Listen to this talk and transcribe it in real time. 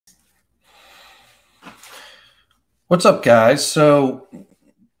What's up, guys? So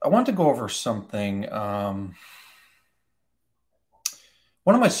I want to go over something. One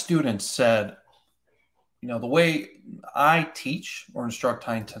of my students said, the way I teach or instruct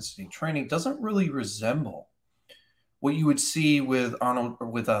high intensity training doesn't really resemble what you would see with Arnold or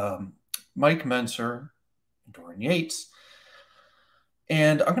with Mike Menser and Dorian Yates.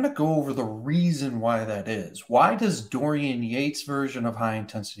 And I'm going to go over the reason why that is. Why does Dorian Yates' version of high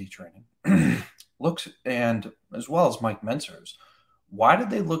intensity training looks, and as well as Mike Menser's, why did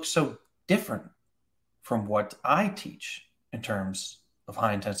they look so different from what I teach in terms of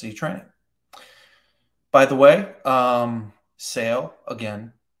high intensity training? By the way, sale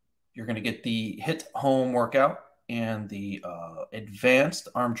again, you're going to get the HIT home workout and the advanced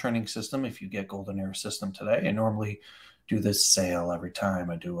arm training system if you get Golden Era system today. I normally do this sale every time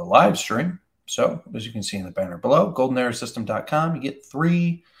I do a live stream. So as you can see in the banner below, goldenerasystem.com, you get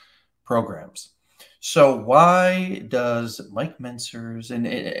 3 programs. So why does Mike Menser's, and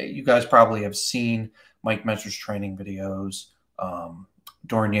you guys probably have seen Mike Menser's training videos,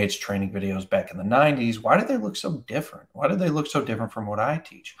 Dorian Yates training videos back in the 90s. Why did they look so different? Why did they look so different from what I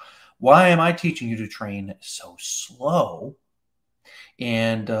teach? Why am I teaching you to train so slow?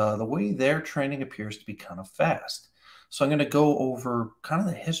 And the way they're training appears to be kind of fast. So I'm going to go over kind of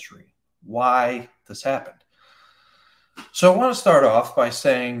the history, why this happened. So I want to start off by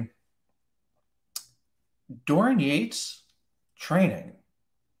saying Dorian Yates training,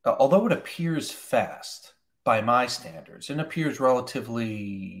 although it appears fast by my standards, it appears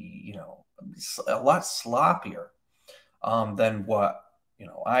relatively, a lot sloppier than what,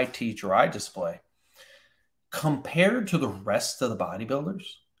 I teach or I display. Compared to the rest of the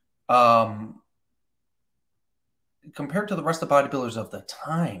bodybuilders, of the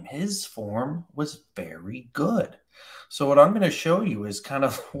time, his form was very good. So what I'm going to show you is kind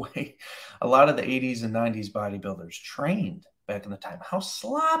of the way a lot of the 80s and 90s bodybuilders trained back in the time, how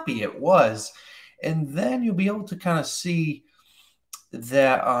sloppy it was. And then you'll be able to kind of see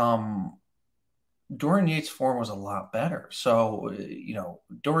that Dorian Yates' form was a lot better. So,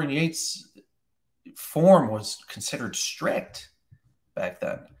 Dorian Yates' form was considered strict back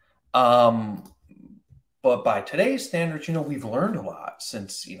then. But by today's standards, we've learned a lot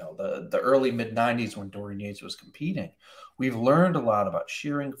since, the early mid-90s when Dorian Yates was competing. We've learned a lot about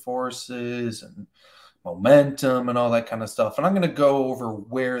shearing forces and momentum and all that kind of stuff. And I'm going to go over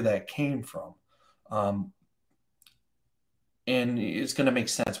where that came from. And it's going to make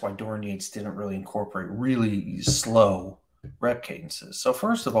sense why Dorian Yates didn't really incorporate really slow rep cadences. So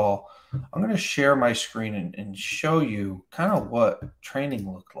first of all, I'm going to share my screen and show you kind of what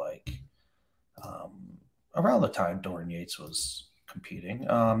training looked like around the time Dorian Yates was competing.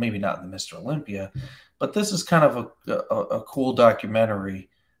 Maybe not in the Mr. Olympia, but this is kind of a cool documentary,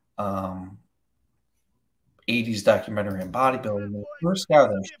 80s documentary on bodybuilding. The first guy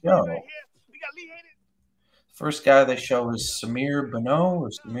they show is Samir Banu,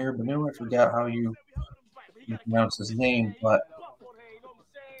 I forgot how you pronounce his name, but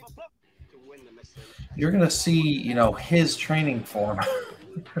you're going to see, his training form.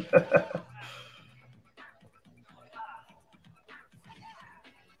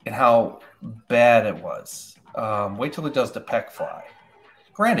 And how bad it was. Wait till he does the pec fly.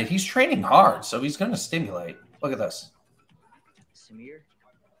 Granted, he's training hard, so he's going to stimulate. Look at this. Samir,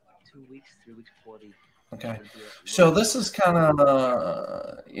 2 weeks, 3 weeks, 40. Okay, so this is kind of,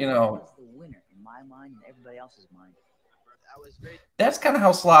 That's the winner in my mind and everybody else's mind. That's kind of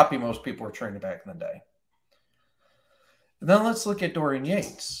how sloppy most people were training back in the day. And then let's look at Dorian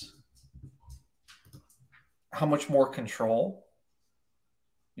Yates. How much more control?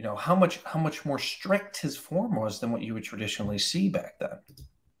 How much more strict his form was than what you would traditionally see back then.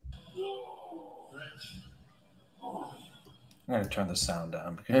 I'm going to turn the sound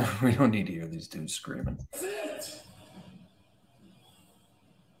down because we don't need to hear these dudes screaming.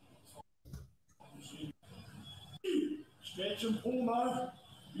 Stretch and pull, man.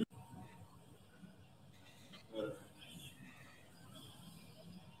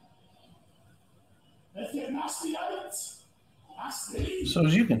 Let's get nasty, Yates. So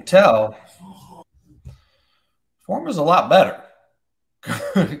as you can tell, form is a lot better.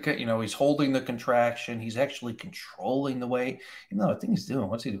 He's holding the contraction. He's actually controlling the weight. I think he's doing,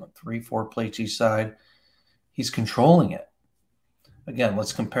 what's he doing? 3-4 plates each side. He's controlling it. Again,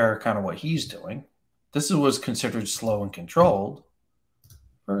 let's compare kind of what he's doing. This was considered slow and controlled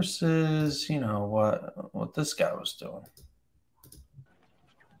versus, what this guy was doing.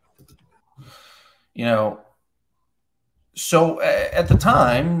 So at the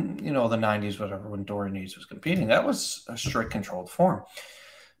time, the 90s, whatever, when Dorian Yates was competing, that was a strict controlled form.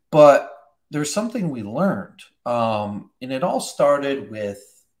 But there's something we learned And it all started with,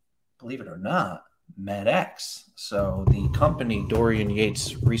 believe it or not, MedX. So the company Dorian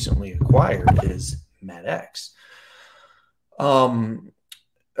Yates recently acquired is MedX.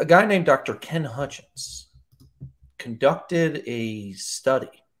 A guy named Dr. Ken Hutchins conducted a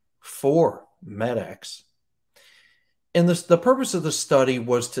study for MedX. And the purpose of the study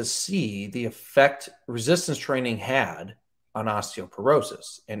was to see the effect resistance training had on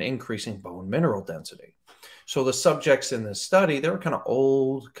osteoporosis and increasing bone mineral density. So the subjects in this study, they were kind of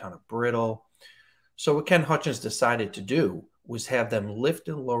old, kind of brittle. So what Ken Hutchins decided to do was have them lift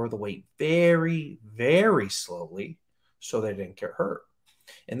and lower the weight very, very slowly so they didn't get hurt.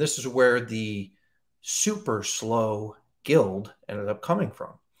 And this is where the super slow guild ended up coming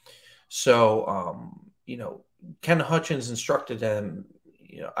from. So, Ken Hutchins instructed them,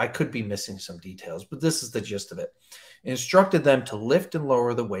 I could be missing some details, but this is the gist of it. Instructed them to lift and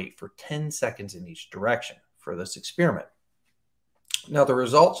lower the weight for 10 seconds in each direction for this experiment. Now, the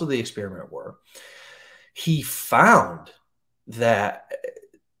results of the experiment were he found that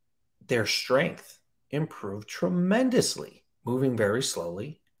their strength improved tremendously, moving very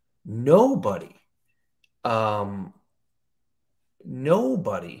slowly. Nobody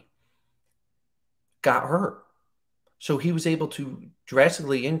got hurt. So he was able to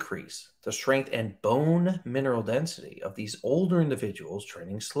drastically increase the strength and bone mineral density of these older individuals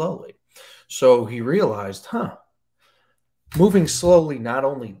training slowly. So he realized, moving slowly not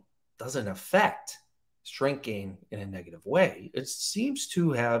only doesn't affect strength gain in a negative way, it seems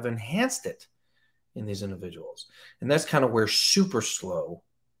to have enhanced it in these individuals. And that's kind of where super slow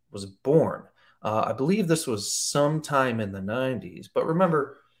was born. I believe this was sometime in the 90s. But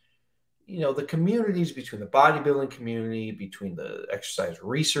remember, the communities between the bodybuilding community, between the exercise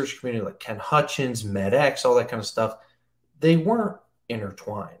research community, like Ken Hutchins, MedX, all that kind of stuff, they weren't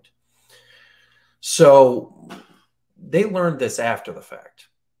intertwined. So they learned this after the fact.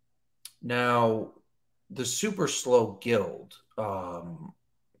 Now, the super slow guild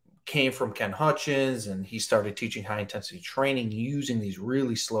came from Ken Hutchins, and he started teaching high intensity training using these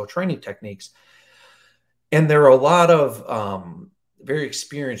really slow training techniques. And there are a lot of very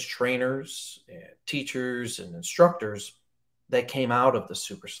experienced trainers, and teachers, and instructors that came out of the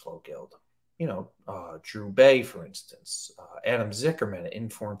super slow guild. Drew Bay, for instance, Adam Zickerman at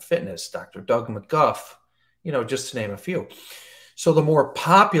Inform Fitness, Dr. Doug McGuff, just to name a few. So the more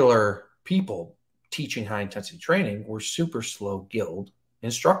popular people teaching high intensity training were super slow guild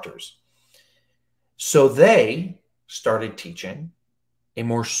instructors. So they started teaching a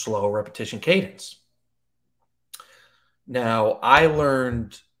more slow repetition cadence. Now, I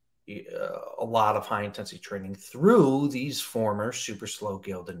learned a lot of high intensity training through these former super slow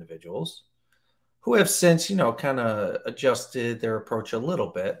guild individuals who have since, kind of adjusted their approach a little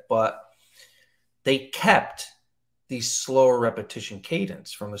bit, but they kept the slower repetition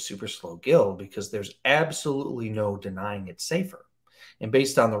cadence from the super slow guild because there's absolutely no denying it's safer. And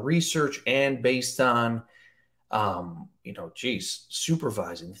based on the research and based on,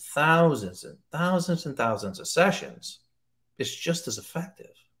 supervising thousands and thousands and thousands of sessions, it's just as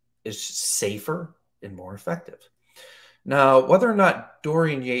effective. It's safer and more effective. Now, whether or not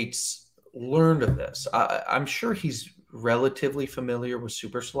Dorian Yates learned of this, I'm sure he's relatively familiar with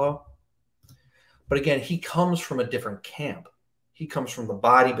super slow. But again, he comes from a different camp. He comes from the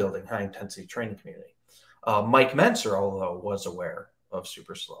bodybuilding high-intensity training community. Mike Menser, although, was aware of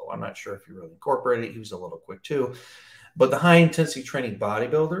super slow. I'm not sure if he really incorporated it. He was a little quick too. But the high-intensity training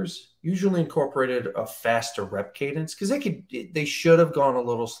bodybuilders usually incorporated a faster rep cadence because they should have gone a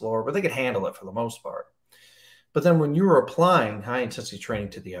little slower, but they could handle it for the most part. But then when you were applying high-intensity training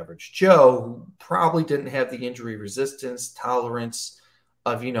to the average Joe, who probably didn't have the injury resistance, tolerance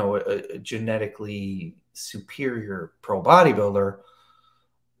of, a genetically superior pro bodybuilder,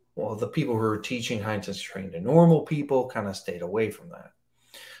 well, the people who were teaching high-intensity training to normal people kind of stayed away from that.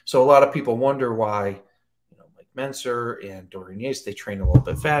 So a lot of people wonder why, Mike Menser and Dorian Yates, they train a little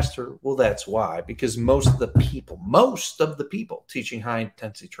bit faster. Well, that's why, because most of the people teaching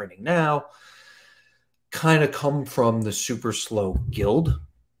high-intensity training now kind of come from the super slow guild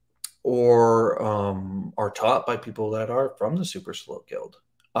or are taught by people that are from the super slow guild.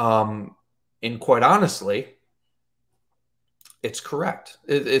 And quite honestly, it's correct.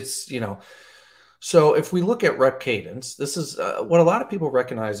 So if we look at rep cadence, this is what a lot of people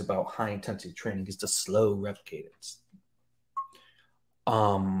recognize about high intensity training is the slow rep cadence.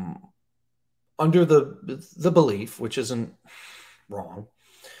 Under the belief, which isn't wrong,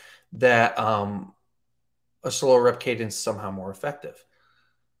 that a slower rep cadence is somehow more effective.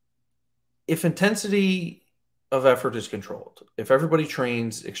 If intensity of effort is controlled, if everybody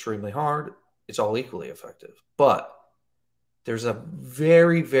trains extremely hard, it's all equally effective. But there's a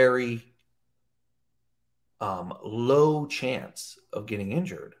very, very low chance of getting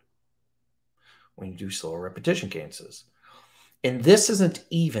injured when you do slower repetition cadences. And this isn't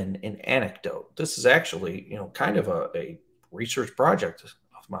even an anecdote. This is actually, kind of a research project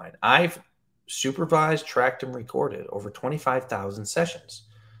of mine. I've supervised, tracked, and recorded over 25,000 sessions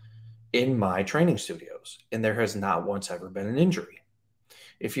in my training studios, and there has not once ever been an injury.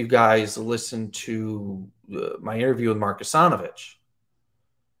 If you guys listen to my interview with Mark Asanovich,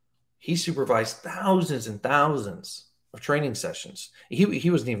 he supervised thousands and thousands of training sessions.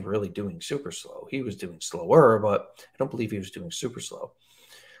 He wasn't even really doing super slow. He was doing slower, but I don't believe he was doing super slow.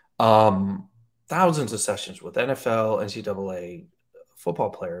 Thousands of sessions with NFL, NCAA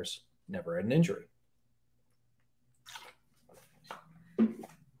football players, never had an injury.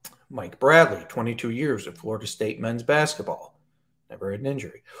 Mike Bradley, 22 years at Florida State men's basketball, never had an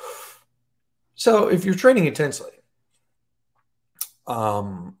injury. So if you're training intensely,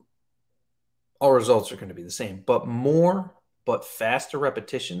 all results are going to be the same, but faster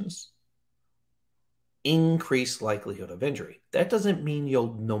repetitions increase likelihood of injury. That doesn't mean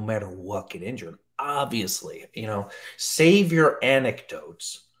you'll no matter what get injured. Obviously, save your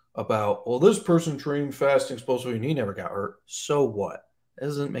anecdotes about, well, this person trained fast and explosively and he never got hurt. So what? It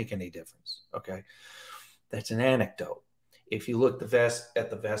doesn't make any difference. Okay. That's an anecdote. If you look at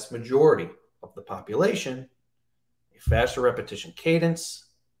the vast majority of the population, a faster repetition cadence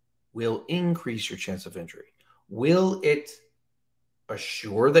will increase your chance of injury. Will it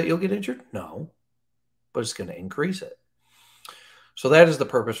assure that you'll get injured? No, but it's going to increase it. So that is the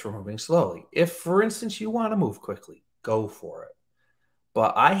purpose for moving slowly. If, for instance, you want to move quickly, go for it.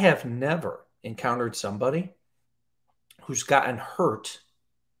 But I have never encountered somebody who's gotten hurt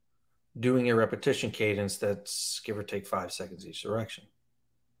doing a repetition cadence that's give or take 5 seconds each direction.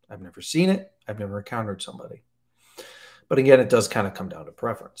 I've never seen it. I've never encountered somebody. But again, it does kind of come down to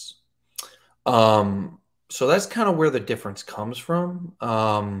preference. So that's kind of where the difference comes from.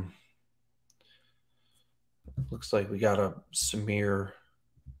 Looks like we got a Samir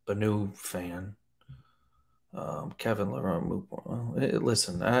Banu fan. Kevin Laurent.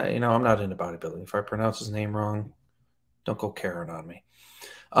 Listen, I'm not into bodybuilding. If I pronounce his name wrong, don't go Karen on me.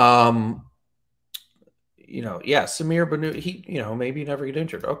 Samir Banu, he, maybe never get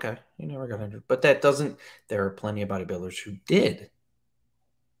injured. Okay, he never got injured. But that doesn't, there are plenty of bodybuilders who did.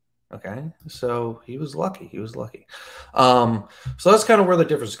 Okay, so he was lucky. So that's kind of where the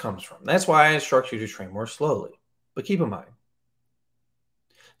difference comes from. That's why I instruct you to train more slowly. But keep in mind,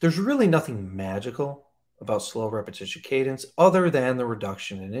 there's really nothing magical about slow repetition cadence other than the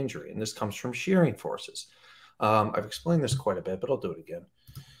reduction in injury. And this comes from shearing forces. I've explained this quite a bit, but I'll do it again.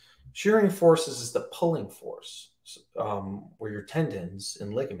 Shearing forces is the pulling force where your tendons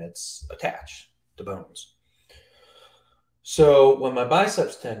and ligaments attach to bones. So when my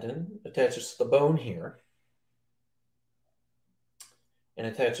biceps tendon attaches to the bone here and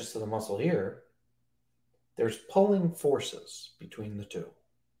attaches to the muscle here, there's pulling forces between the two.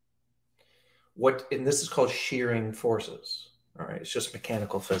 And this is called shearing forces. All right, it's just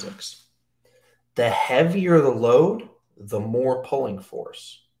mechanical physics. The heavier the load, the more pulling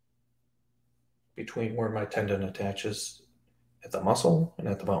force between where my tendon attaches at the muscle and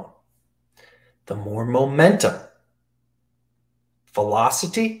at the bone. The more momentum,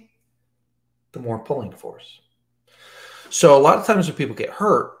 velocity, the more pulling force. So a lot of times when people get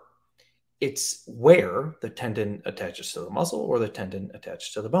hurt, it's where the tendon attaches to the muscle or the tendon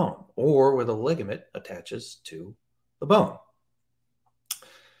attaches to the bone or where the ligament attaches to the bone.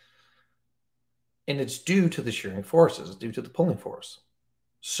 And it's due to the shearing forces, it's due to the pulling force.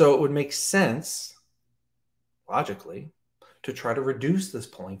 So it would make sense, logically, to try to reduce this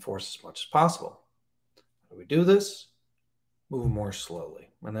pulling force as much as possible. How do we do this? Move more slowly.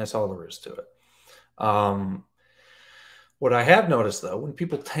 And that's all there is to it. What I have noticed, though, when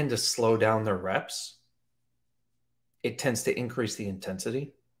people tend to slow down their reps, it tends to increase the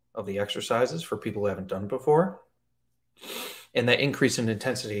intensity of the exercises for people who haven't done it before. And that increase in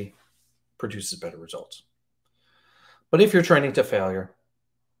intensity produces better results. But if you're training to failure,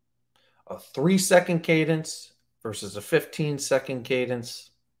 a 3-second cadence versus a 15-second cadence,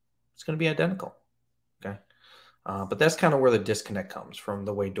 it's going to be identical. Okay. But that's kind of where the disconnect comes from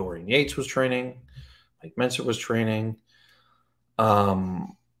the way Dorian Yates was training, Mike Menser was training,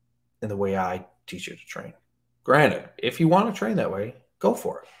 and the way I teach you to train. Granted, if you want to train that way, go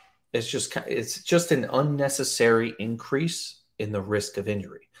for it. It's just an unnecessary increase in the risk of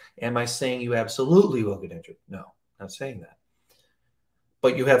injury. Am I saying you absolutely will get injured? No, not saying that.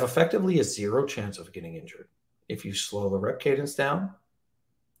 But you have effectively a 0 chance of getting injured if you slow the rep cadence down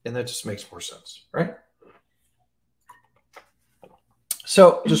And that just makes more sense, right?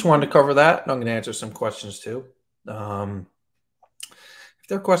 So just wanted to cover that. I'm going to answer some questions too. If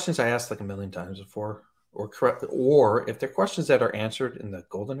there are questions I asked like a million times before, or if they're questions that are answered in the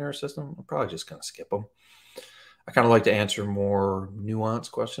golden era system, I'm probably just going to skip them. I kind of like to answer more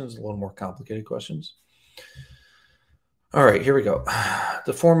nuanced questions, a little more complicated questions. All right, here we go.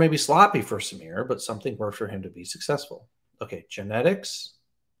 The form may be sloppy for Samir, but something worked for him to be successful. Okay, genetics,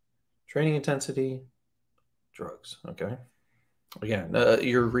 training intensity, drugs. Okay. Again,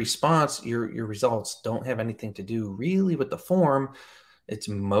 your response, your results don't have anything to do really with the form. It's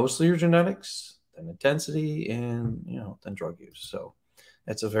mostly your genetics, then intensity, and then drug use. So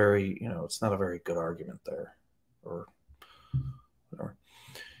it's a very, it's not a very good argument there, or whatever.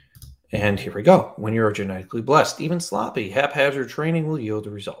 And here we go. When you're genetically blessed, even sloppy, haphazard training will yield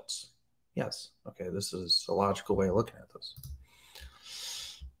the results. Yes. Okay, this is a logical way of looking at this.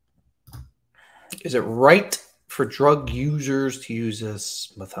 Is it right for drug users to use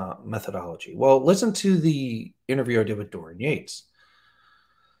this methodology? Well, listen to the interview I did with Dorian Yates.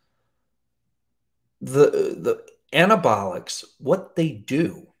 The anabolics, what they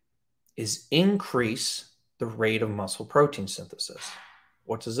do is increase the rate of muscle protein synthesis.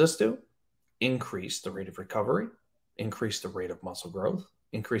 What does this do? Increase the rate of recovery, increase the rate of muscle growth,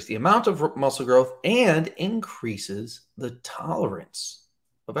 increase the amount of muscle growth, and increases the tolerance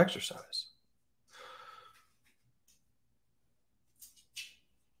of exercise.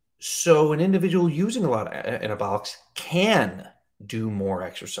 So an individual using a lot of anabolics can do more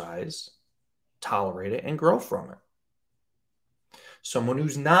exercise, tolerate it, and grow from it. Someone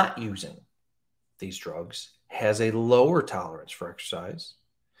who's not using these drugs has a lower tolerance for exercise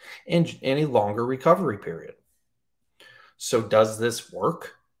and a longer recovery period. So does this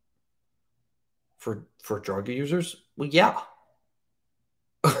work for drug users? Well, yeah.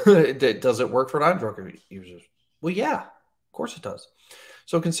 Does it work for non-drug users? Well, yeah, of course it does.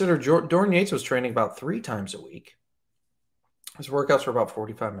 So consider Dorian Yates was training about 3 times a week. His workouts were about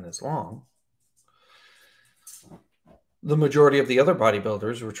 45 minutes long. The majority of the other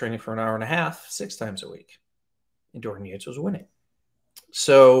bodybuilders were training for an hour and a half, 6 times a week. And Dorian Yates was winning.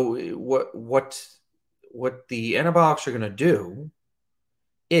 So what the anabolics are going to do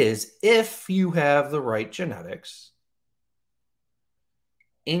is, if you have the right genetics,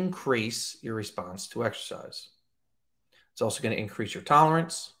 increase your response to exercise. It's also going to increase your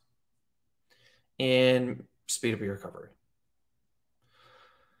tolerance and speed up your recovery.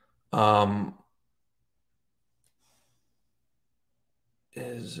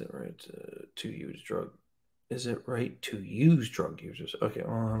 Is it right to use drug? Is it right to use drug users? Okay,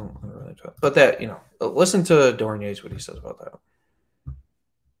 well, I don't really talk. But that, listen to Dorian Yates, what he says about that.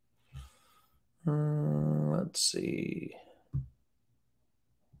 Let's see.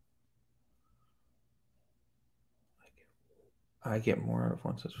 I get more out of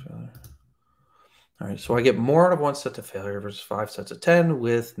 1 set of failure. All right, so I get more out of 1 set to failure versus 5 sets of 10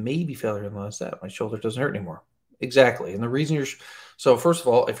 with maybe failure in the last set. My shoulder doesn't hurt anymore. Exactly. And the reason so first of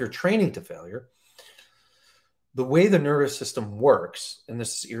all, if you're training to failure, the way the nervous system works, and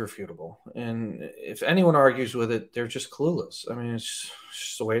this is irrefutable, and if anyone argues with it, they're just clueless. I mean, it's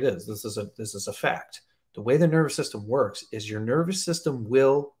just the way it is. This is a fact. The way the nervous system works is your nervous system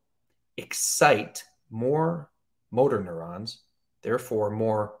will excite more motor neurons, therefore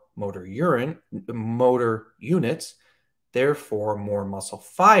more motor units, therefore more muscle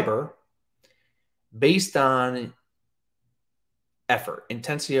fiber, based on effort,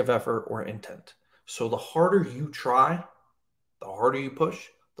 intensity of effort, or intent. So the harder you try, the harder you push,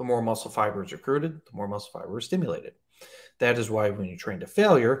 the more muscle fiber is recruited, the more muscle fiber is stimulated. That is why when you train to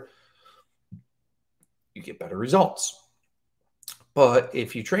failure, you get better results. But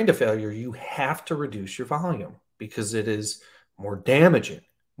if you train to failure, you have to reduce your volume because it is more damaging,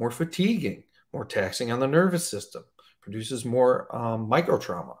 more fatiguing, more taxing on the nervous system, produces more micro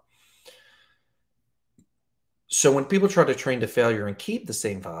trauma. So when people try to train to failure and keep the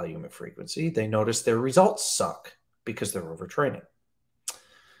same volume and frequency, they notice their results suck because they're overtraining.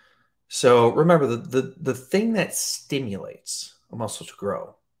 So remember, the thing that stimulates a muscle to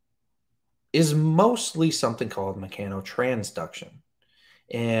grow is mostly something called mechanotransduction.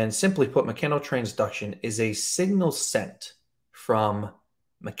 And simply put, mechanotransduction is a signal sent from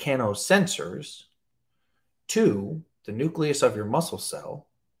mechanosensors to the nucleus of your muscle cell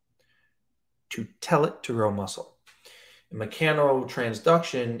to tell it to grow muscle. And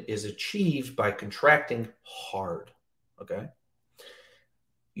mechanotransduction is achieved by contracting hard, okay?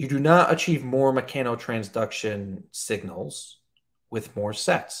 You do not achieve more mechanotransduction signals with more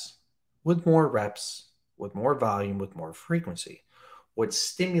sets, with more reps, with more volume, with more frequency. What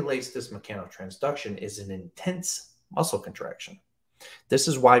stimulates this mechanotransduction is an intense muscle contraction. This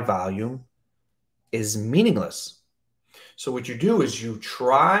is why volume is meaningless. So what you do is you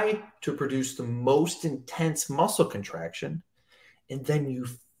try to produce the most intense muscle contraction, and then you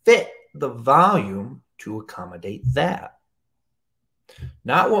fit the volume to accommodate that.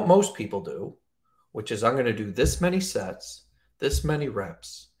 Not what most people do, which is I'm going to do this many sets, this many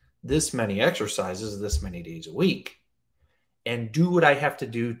reps, this many exercises, this many days a week, and do what I have to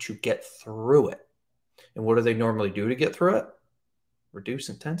do to get through it. And what do they normally do to get through it? Reduce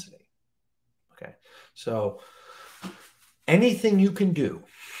intensity. Okay. So anything you can do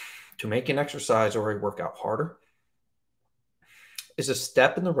to make an exercise or a workout harder is a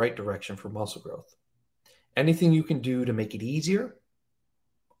step in the right direction for muscle growth. Anything you can do to make it easier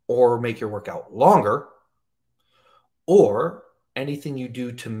or make your workout longer, or anything you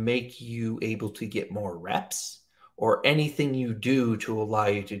do to make you able to get more reps, or anything you do to allow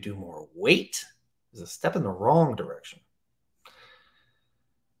you to do more weight, is a step in the wrong direction.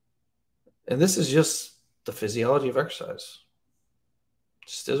 And this is just the physiology of exercise. It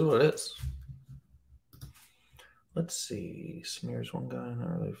just is what it is. Let's see. Smears one guy in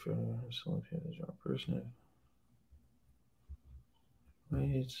early for person.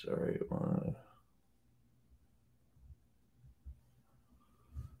 Wait, sorry. All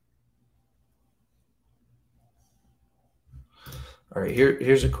right,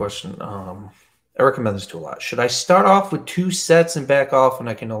 here's a question. I recommend this to a lot. Should I start off with 2 sets and back off when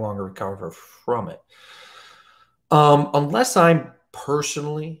I can no longer recover from it? Unless I'm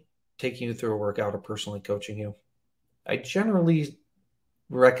personally taking you through a workout or personally coaching you, I generally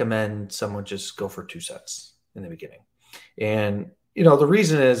recommend someone just go for 2 sets in the beginning. And, the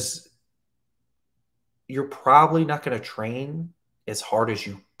reason is you're probably not going to train as hard as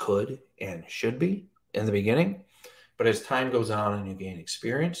you could and should be in the beginning. But as time goes on and you gain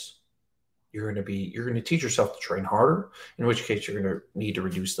experience, you're going to teach yourself to train harder, in which case you're going to need to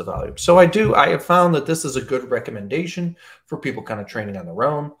reduce the volume. So I have found that this is a good recommendation for people kind of training on their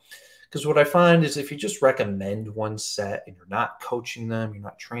own. Because what I find is if you just recommend 1 set and you're not coaching them, you're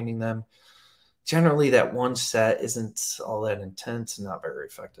not training them, generally that 1 set isn't all that intense and not very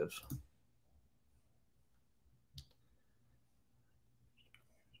effective.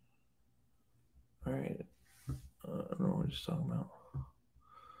 All right. I don't know what he's talking about.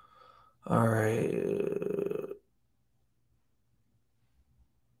 All right.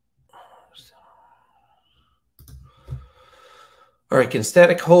 All right. Can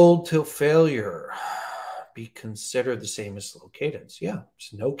static hold till failure be considered the same as slow cadence? Yeah,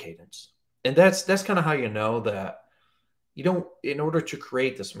 it's no cadence. And that's kind of how you know that you don't, in order to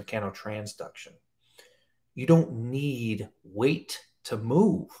create this mechanotransduction, you don't need weight to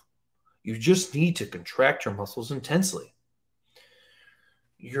move. You just need to contract your muscles intensely.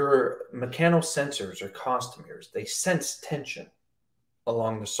 Your mechanosensors or costomeres, they sense tension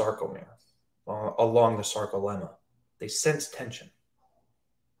along the sarcomere, along the sarcolemma. They sense tension.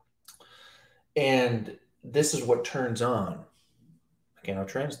 And this is what turns on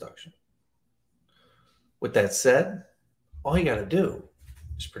mechanotransduction. With that said, all you got to do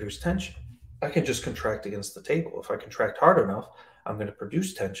is produce tension. I can just contract against the table. If I contract hard enough, I'm going to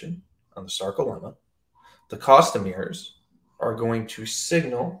produce tension on the sarcolemma. The costomeres are going to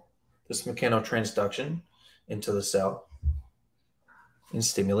signal this mechanotransduction into the cell and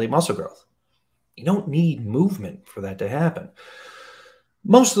stimulate muscle growth. You don't need movement for that to happen.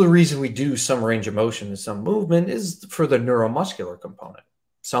 Most of the reason we do some range of motion and some movement is for the neuromuscular component.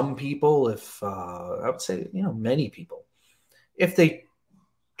 Some people, I would say, many people, if they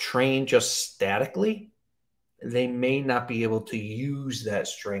train just statically, they may not be able to use that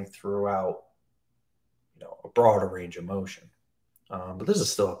strength throughout, a broader range of motion. But this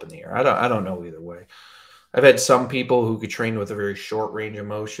is still up in the air. I don't know either way. I've had some people who could train with a very short range of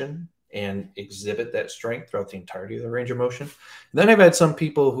motion and exhibit that strength throughout the entirety of the range of motion. And then I've had some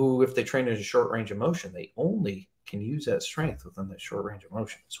people who, if they train at a short range of motion, they only can use that strength within that short range of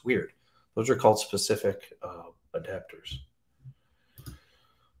motion. It's weird. Those are called specific adapters.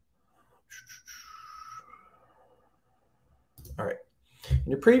 All right.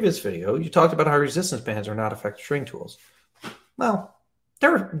 In your previous video, you talked about how resistance bands are not effective training tools. Well,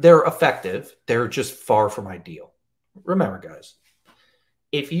 they're effective. They're just far from ideal. Remember, guys,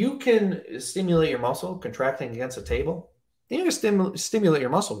 if you can stimulate your muscle contracting against a table, then you can stimulate your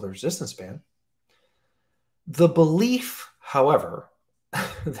muscle with a resistance band. The belief, however,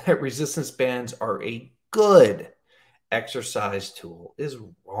 that resistance bands are a good exercise tool is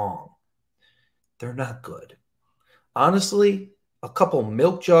wrong. They're not good. Honestly, a couple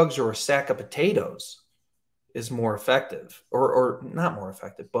milk jugs or a sack of potatoes is more effective, or not more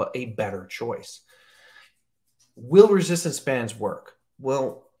effective, but a better choice. Will resistance bands work?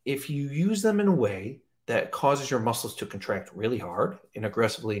 Well, if you use them in a way that causes your muscles to contract really hard and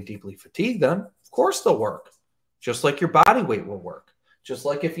aggressively and deeply fatigue them, of course they'll work. Just like your body weight will work. Just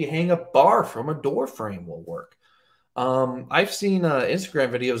like if you hang a bar from a door frame will work. I've seen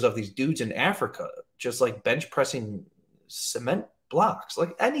Instagram videos of these dudes in Africa just like bench pressing cement blocks.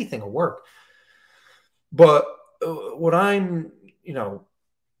 Like anything will work. But what I'm,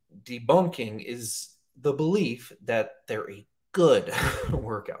 debunking is the belief that they're a good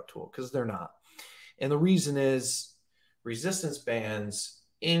workout tool, because they're not. And the reason is resistance bands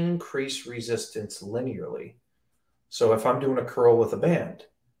increase resistance linearly. So if I'm doing a curl with a band,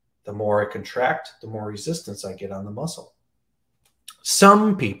 the more I contract, the more resistance I get on the muscle.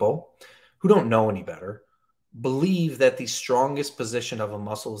 Some people who don't know any better believe that the strongest position of a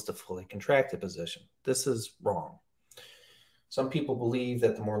muscle is the fully contracted position. This is wrong. Some people believe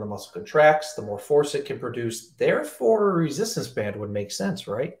that the more the muscle contracts, the more force it can produce. Therefore, a resistance band would make sense,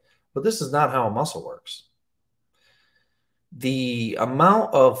 right? But this is not how a muscle works. The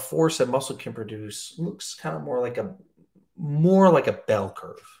amount of force that muscle can produce looks kind of more like a bell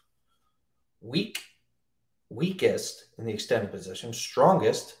curve. Weakest in the extended position,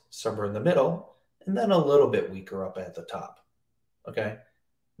 strongest somewhere in the middle, and then a little bit weaker up at the top. Okay?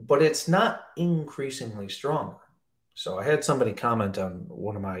 But it's not increasingly stronger. So I had somebody comment on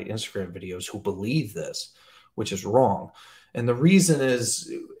one of my Instagram videos who believe this, which is wrong. And the reason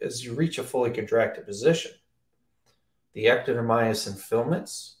is, as you reach a fully contracted position, the actin and myosin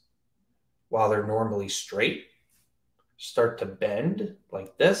filaments, while they're normally straight, start to bend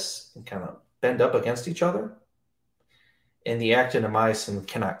like this and kind of bend up against each other. And the actin and myosin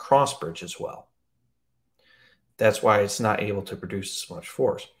cannot cross bridge as well. That's why it's not able to produce as much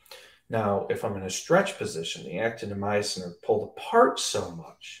force. Now, if I'm in a stretch position, the actin and myosin are pulled apart so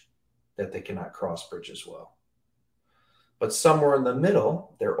much that they cannot cross bridge as well. But somewhere in the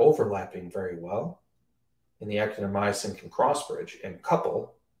middle, they're overlapping very well, and the actin and myosin can cross bridge and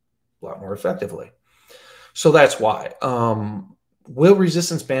couple a lot more effectively. So that's why. Will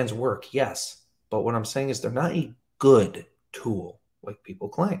resistance bands work? Yes. But what I'm saying is they're not a good tool like people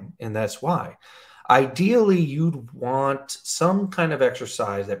claim, and that's why. Ideally, you'd want some kind of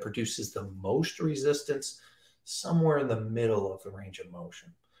exercise that produces the most resistance somewhere in the middle of the range of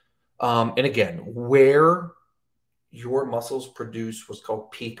motion. And again, where your muscles produce what's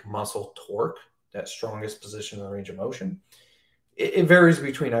called peak muscle torque, that strongest position in the range of motion, it varies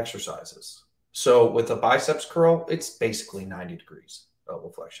between exercises. So with a biceps curl, it's basically 90 degrees elbow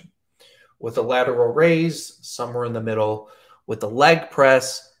flexion. With a lateral raise, somewhere in the middle. With the leg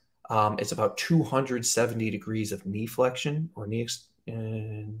press, it's about 270 degrees of knee flexion or knee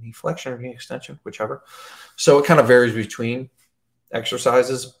flexion or knee extension, whichever. So it kind of varies between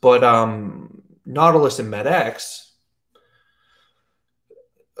exercises. But Nautilus and MedX,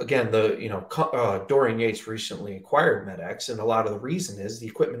 again, Dorian Yates recently acquired MedX, and a lot of the reason is the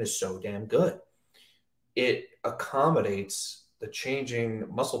equipment is so damn good. It accommodates the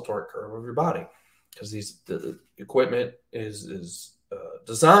changing muscle torque curve of your body, because the equipment is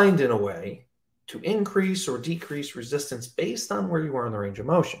designed in a way to increase or decrease resistance based on where you are in the range of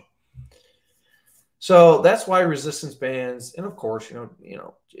motion. So that's why resistance bands, and of course,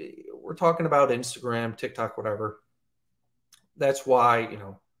 we're talking about Instagram, TikTok, whatever. That's why,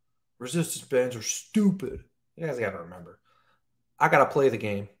 resistance bands are stupid. You guys got to remember, I got to play the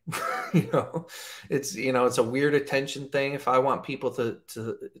game. It's a weird attention thing. If I want people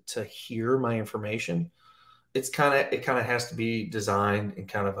to hear my information, it kind of has to be designed in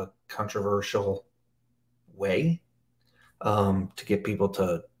kind of a controversial way to get people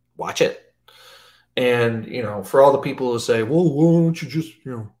to watch it. And for all the people who say, well, why don't you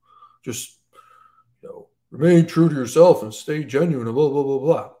just remain true to yourself and stay genuine and blah blah blah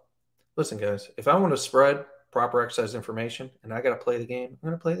blah. Listen, guys, if I want to spread proper exercise information and I got to play the game, I'm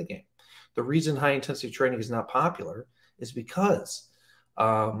going to play the game. The reason high intensity training is not popular is because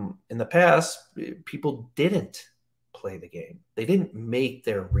in the past, people didn't play the game. They didn't make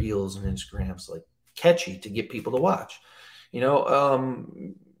their reels and Instagrams like catchy to get people to watch.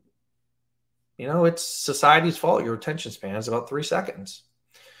 It's society's fault. Your attention span is about 3 seconds.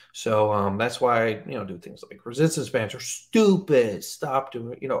 So that's why I, do things like resistance bands are stupid. Stop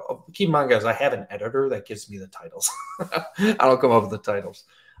doing, keep in mind, guys, I have an editor that gives me the titles. I don't come up with the titles.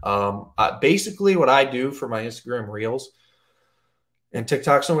 Basically what I do for my Instagram reels and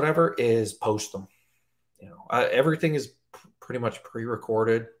TikToks and whatever is post them. Everything is pretty much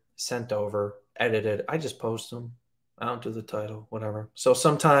pre-recorded, sent over, edited. I just post them. I don't do the title, whatever. So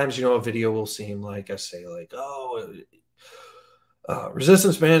sometimes, you know, a video will seem like I say like, oh,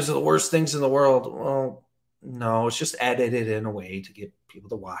 resistance bands are the worst things in the world. Well, no, it's just edited in a way to get people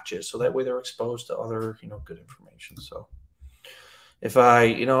to watch it. So that way they're exposed to other, you know, good information. So if I,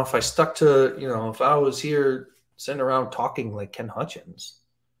 you know, if I stuck to, you know, if I was here sitting around talking like Ken Hutchins,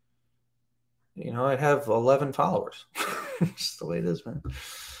 you know, I'd have 11 followers. Just the way it is, man.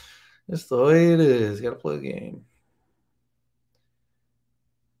 Just the way it is. You got to play the game.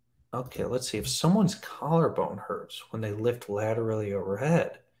 Okay, let's see. If someone's collarbone hurts when they lift laterally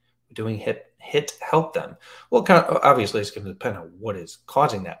overhead, doing hit help them? Well, obviously, it's going to depend on what is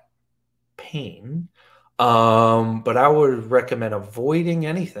causing that pain. But I would recommend avoiding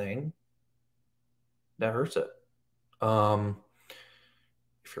anything that hurts it.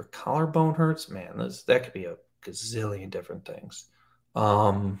 If your collarbone hurts, man, that could be a gazillion different things.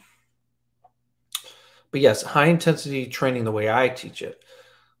 But yes, high intensity training, the way I teach it,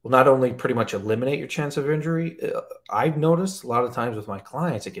 will not only pretty much eliminate your chance of injury. I've noticed a lot of times with my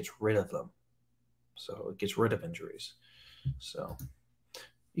clients, it gets rid of them. So it gets rid of injuries. So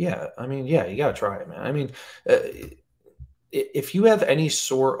yeah, I mean, yeah, you got to try it, man. I mean, if you have any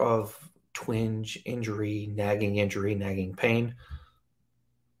sort of twinge, injury, nagging pain,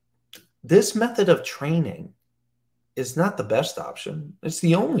 this method of training is not the best option. It's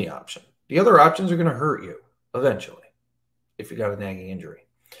the only option. The other options are going to hurt you eventually if you got a nagging injury.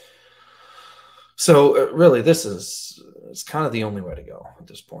 So really, it's kind of the only way to go at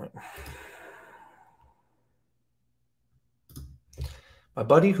this point. My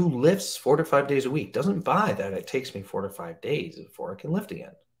buddy who lifts 4 to 5 days a week doesn't buy that it takes me 4 to 5 days before I can lift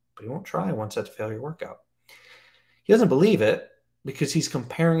again, but he won't try one set to failure workout. He doesn't believe it because he's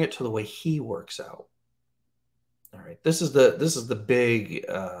comparing it to the way he works out. All right, this is the big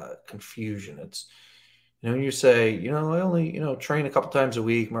confusion. It's, you know, you say, you know, I only, you know, train a couple times a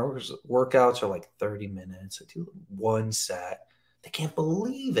week. My workouts are like 30 minutes. I do one set. They can't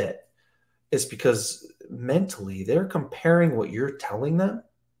believe it. It's because mentally they're comparing what you're telling them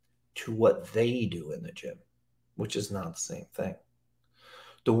to what they do in the gym, which is not the same thing.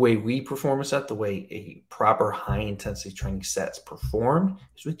 The way we perform a set, the way a proper high-intensity training set's performed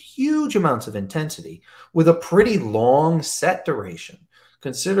is with huge amounts of intensity with a pretty long set duration.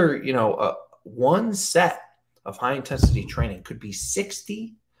 Consider, you know, one set of high-intensity training could be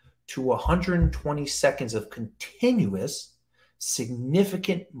 60 to 120 seconds of continuous,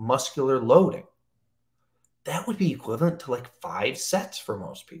 significant muscular loading. That would be equivalent to like 5 sets for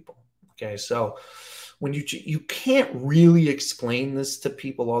most people. Okay, so when you can't really explain this to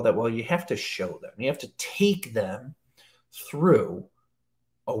people all that well, you have to show them. You have to take them through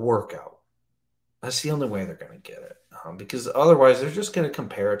a workout. That's the only way they're going to get it, because otherwise they're just going to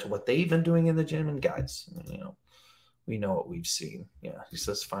compare it to what they've been doing in the gym. And guys, you know, we know what we've seen. Yeah, he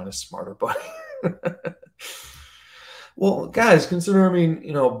says, find a smarter buddy. Well, guys, consider, I mean,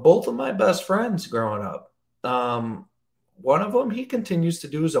 you know, both of my best friends growing up, one of them, he continues to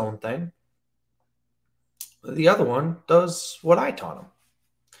do his own thing. The other one does what I taught him.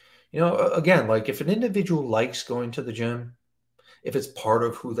 You know, again, like if an individual likes going to the gym, if it's part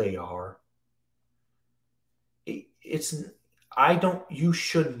of who they are, you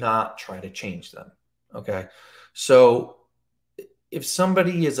should not try to change them. Okay. So if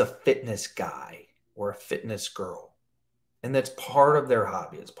somebody is a fitness guy or a fitness girl, and that's part of their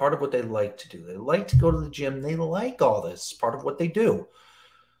hobby, it's part of what they like to do. They like to go to the gym. They like all this. It's part of what they do.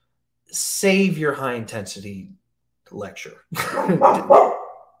 Save your high intensity lecture.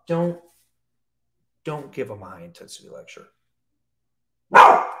 Don't give them a high intensity lecture.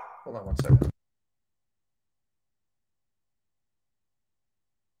 Hold on one second.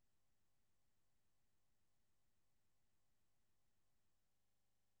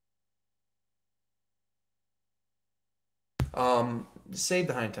 Save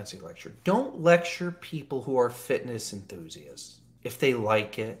the high intensity lecture. Don't lecture people who are fitness enthusiasts. If they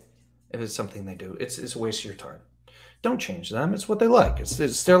like it, if it's something they do, it's a waste of your time. Don't change them. It's what they like.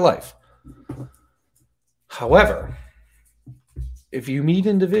 It's their life. However, if you meet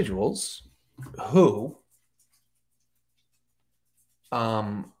individuals who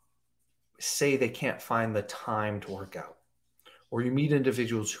say they can't find the time to work out, or you meet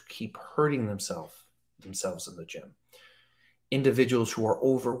individuals who keep hurting themselves in the gym, individuals who are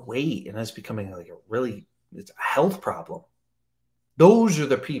overweight and that's becoming like it's a health problem, those are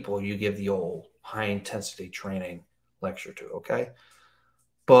the people you give the old high intensity training lecture to, okay?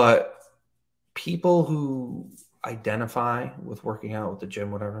 But people who identify with working out with the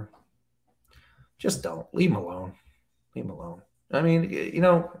gym, whatever, just don't. Leave them alone. Leave them alone. I mean, you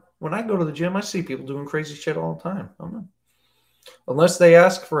know, When I go to the gym, I see people doing crazy shit all the time. I don't know. Unless they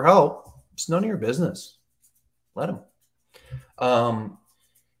ask for help, it's none of your business. Let them.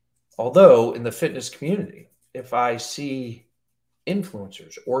 Although in the fitness community, if I see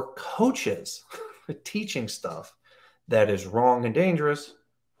influencers or coaches teaching stuff that is wrong and dangerous,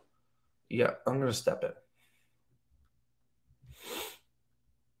 yeah, I'm going to step in.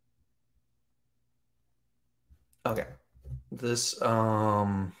 Okay. This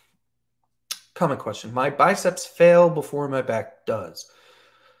common question. My biceps fail before my back does.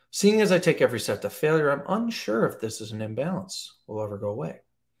 Seeing as I take every step to failure, I'm unsure if this is an imbalance will ever go away.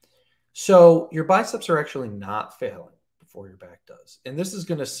 So your biceps are actually not failing before your back does. And this is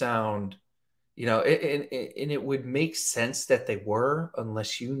going to sound, and it would make sense that they were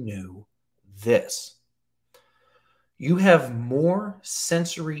unless you knew this. You have more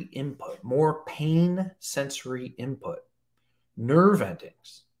sensory input, more pain sensory input, nerve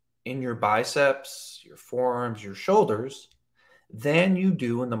endings in your biceps, your forearms, your shoulders than you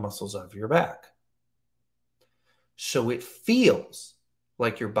do in the muscles of your back. So it feels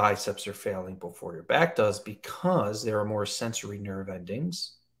like your biceps are failing before your back does because there are more sensory nerve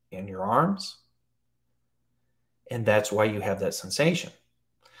endings in your arms. And that's why you have that sensation.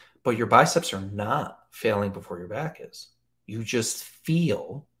 But your biceps are not failing before your back is. You just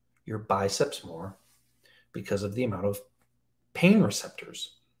feel your biceps more because of the amount of pain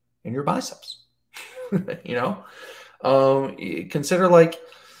receptors in your biceps. Consider like,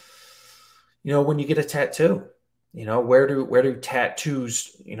 when you get a tattoo, where do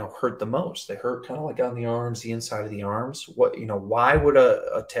tattoos, hurt the most? They hurt kind of like on the arms, the inside of the arms. Why would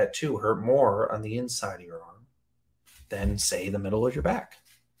a tattoo hurt more on the inside of your arm than, say, the middle of your back?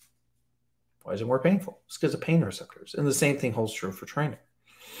 Why is it more painful? It's because of pain receptors. And the same thing holds true for training.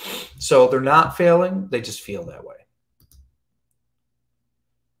 So they're not failing. They just feel that way.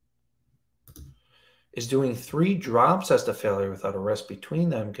 Is doing 3 drop sets to failure without a rest between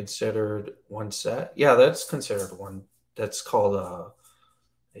them considered one set? Yeah, that's considered one. That's called a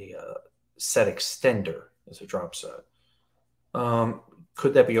set extender is a drop set.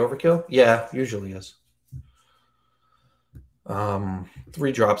 Could that be overkill? Yeah, usually is.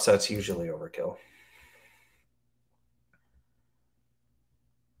 3 drop sets usually overkill.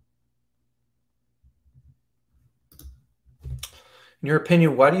 In your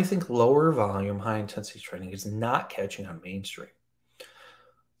opinion, why do you think lower volume, high intensity training is not catching on mainstream? A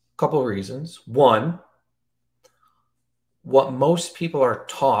couple of reasons. One, what most people are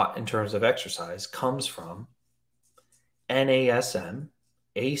taught in terms of exercise comes from NASM,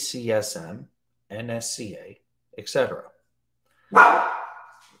 ACSM, NSCA, etc.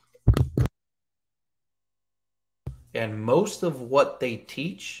 And most of what they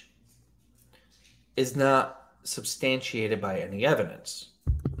teach is not substantiated by any evidence.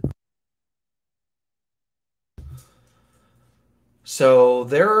 So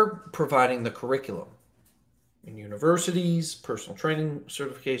they're providing the curriculum in universities, personal training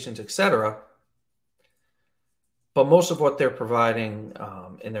certifications, etc. But most of what they're providing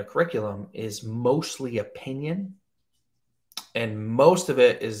in their curriculum is mostly opinion, and most of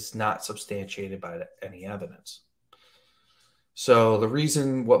it is not substantiated by any evidence. So the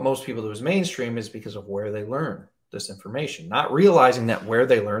reason what most people do is mainstream is because of where they learn this information, not realizing that where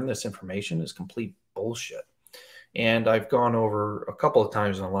they learn this information is complete bullshit. And I've gone over a couple of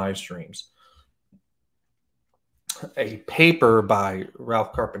times on live streams a paper by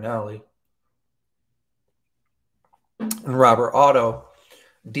Ralph Carpinelli and Robert Otto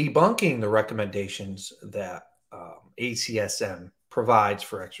debunking the recommendations that ACSM provides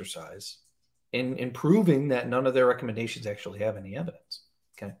for exercise in proving that none of their recommendations actually have any evidence.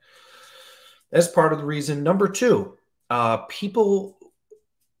 Okay. That's part of the reason. Number 2, people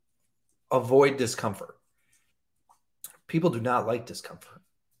avoid discomfort. People do not like discomfort.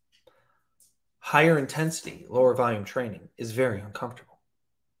 Higher intensity, lower volume training is very uncomfortable.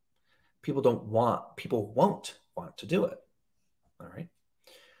 People won't want to do it. All right.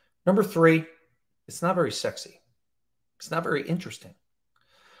 Number 3, it's not very sexy. It's not very interesting.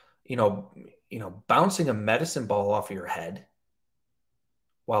 Bouncing a medicine ball off of your head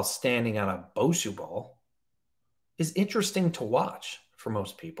while standing on a Bosu ball is interesting to watch for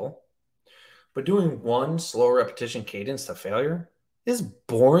most people. But doing one slow repetition cadence to failure is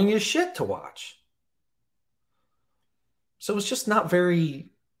boring as shit to watch. So it's just not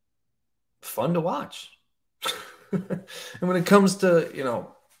very fun to watch. And when it comes to,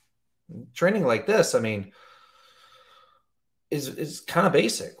 training like this, is kind of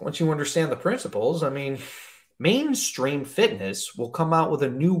basic. Once you understand the principles, mainstream fitness will come out with a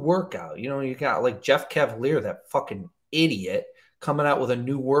new workout. You got like Jeff Cavalier, that fucking idiot, coming out with a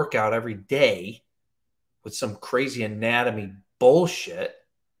new workout every day with some crazy anatomy bullshit.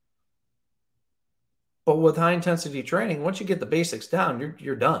 But with high intensity training, once you get the basics down,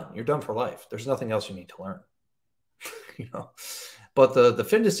 you're done. You're done for life. There's nothing else you need to learn. You know, but the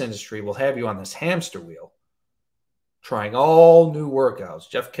fitness industry will have you on this hamster wheel, trying all new workouts.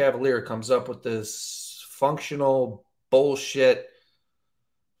 Jeff Cavaliere comes up with this functional bullshit,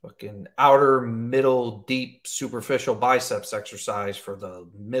 fucking outer, middle, deep, superficial biceps exercise for the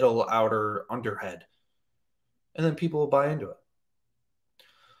middle, outer, underhead, and then people will buy into it.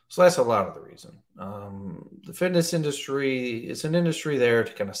 So that's a lot of the reason. The fitness industry is an industry there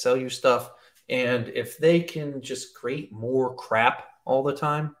to kind of sell you stuff. And if they can just create more crap all the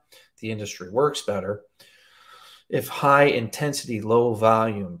time, the industry works better. If high intensity, low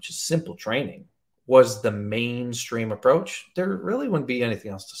volume, just simple training was the mainstream approach, there really wouldn't be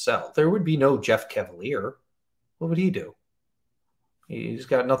anything else to sell. There would be no Jeff Cavaliere. What would he do? He's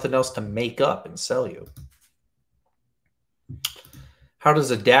got nothing else to make up and sell you. How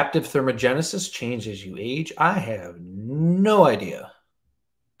does adaptive thermogenesis change as you age? I have no idea.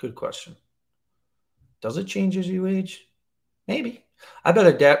 Good question. Does it change as you age? Maybe. I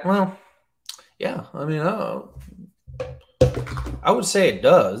bet well, yeah. I mean, I would say it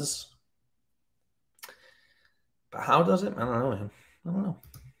does. But how does it? I don't know, man. I don't know.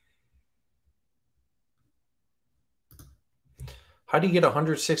 How do you get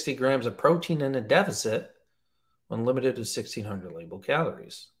 160 grams of protein in a deficit when limited to 1,600 labeled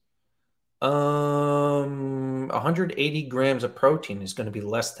calories? 180 grams of protein is going to be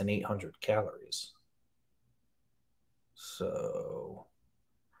less than 800 calories. So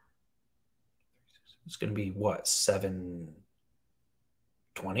it's going to be what,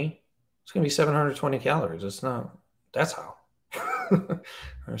 720? It's going to be 720 calories. It's not, that's how. I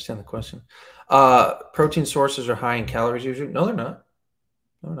understand the question. Protein sources are high in calories usually. No, they're not.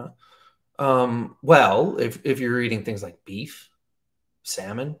 No, they're not. Well, if you're eating things like beef,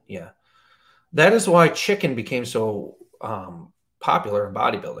 salmon, yeah. That is why chicken became so popular in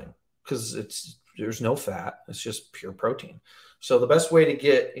bodybuilding, because there's no fat. It's just pure protein. So the best way to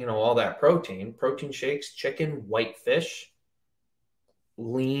get, all that protein shakes, chicken, white fish,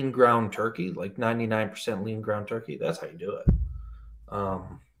 lean ground turkey, like 99% lean ground turkey. That's how you do it.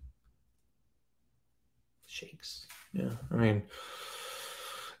 Shakes. Yeah. I mean,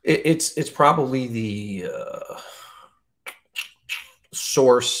 it's probably the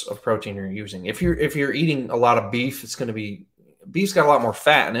source of protein you're using. If you're eating a lot of beef, beef's got a lot more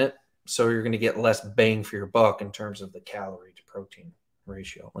fat in it, so you're going to get less bang for your buck in terms of the calorie to protein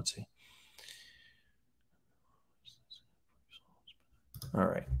ratio. Let's see. All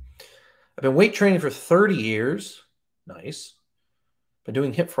right. I've been weight training for 30 years. Nice. Been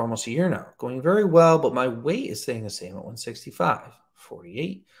doing HIIT for almost a year now. Going very well, but my weight is staying the same at 165,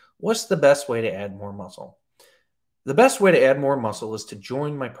 48. What's the best way to add more muscle? The best way to add more muscle is to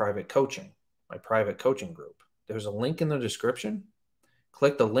join my private coaching group. There's a link in the description.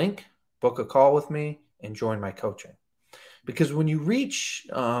 Click the link, book a call with me, and join my coaching. Because when you reach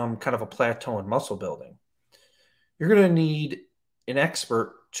kind of a plateau in muscle building, you're going to need an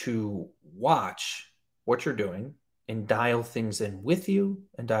expert to watch what you're doing and dial things in with you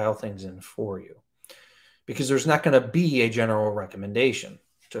and dial things in for you. Because there's not going to be a general recommendation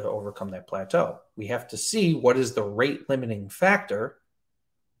to overcome that plateau. We have to see what is the rate limiting factor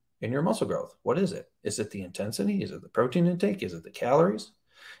in your muscle growth. What is it? Is it the intensity? Is it the protein intake? Is it the calories?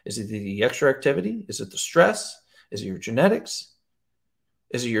 Is it the extra activity? Is it the stress? Is it your genetics?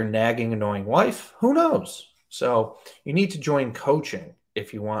 Is it your nagging, annoying wife? Who knows? So you need to join coaching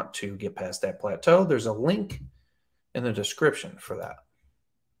if you want to get past that plateau. There's a link in the description for that.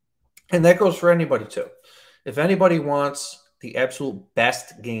 And that goes for anybody too. If anybody wants the absolute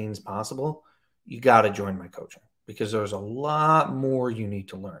best gains possible, you got to join my coaching, because there's a lot more you need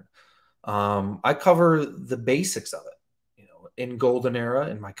to learn. I cover the basics of it, in Golden Era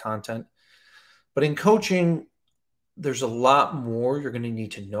in my content, but in coaching, there's a lot more you're going to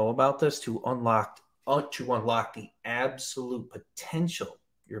need to know about this to unlock the absolute potential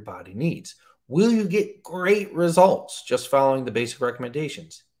your body needs. Will you get great results just following the basic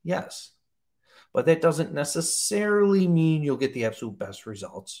recommendations? Yes. But that doesn't necessarily mean you'll get the absolute best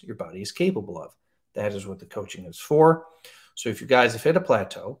results your body is capable of. That is what the coaching is for. So if you guys have hit a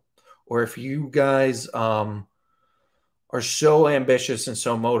plateau, or if you guys are so ambitious and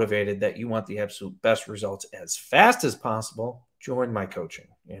so motivated that you want the absolute best results as fast as possible, join my coaching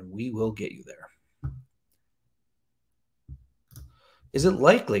and we will get you there. Is it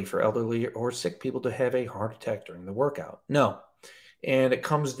likely for elderly or sick people to have a heart attack during the workout? No. And it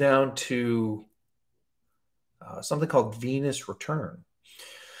comes down to something called venous return.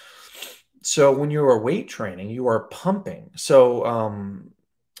 So when you are weight training, you are pumping. So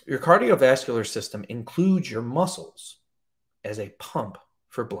your cardiovascular system includes your muscles as a pump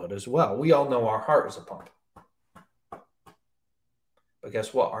for blood as well. We all know our heart is a pump. But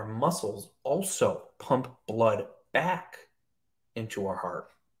guess what? Our muscles also pump blood back into our heart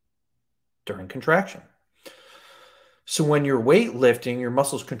during contraction. So when you're weightlifting, your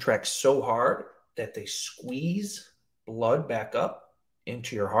muscles contract so hard that they squeeze blood back up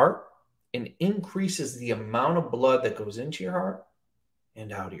into your heart and increases the amount of blood that goes into your heart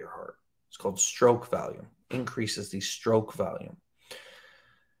and out of your heart. It's called stroke volume. Increases the stroke volume,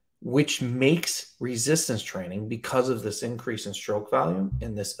 which makes resistance training, because of this increase in stroke volume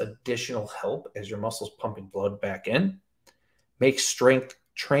and this additional help as your muscles pumping blood back in, makes strength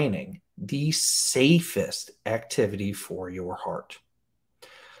training the safest activity for your heart.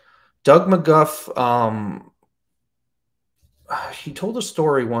 Doug McGuff, he told a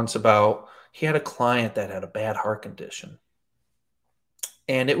story once about he had a client that had a bad heart condition.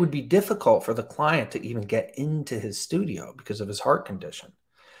 And it would be difficult for the client to even get into his studio because of his heart condition.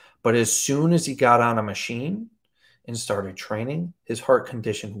 But as soon as he got on a machine and started training, his heart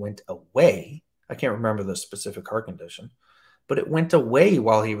condition went away. I can't remember the specific heart condition, but it went away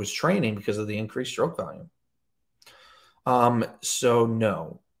while he was training because of the increased stroke volume. So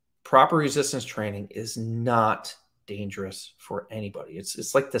no, proper resistance training is not dangerous for anybody.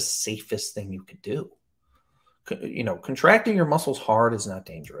 It's like the safest thing you could do. You know, contracting your muscles hard is not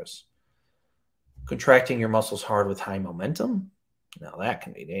dangerous. Contracting your muscles hard with high momentum, now that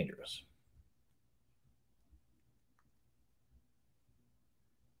can be dangerous.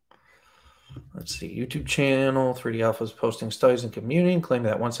 Let's see, YouTube channel, 3D Alpha is posting studies and communion, claiming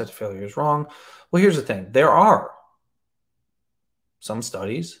that one set of failure is wrong. Well, here's the thing. There are some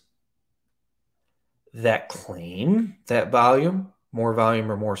studies that claim that more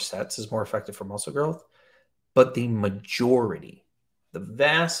volume or more sets is more effective for muscle growth. But the majority, the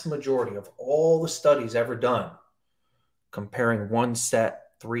vast majority of all the studies ever done, comparing 1 set,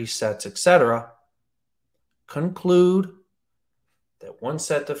 3 sets, etc., conclude that 1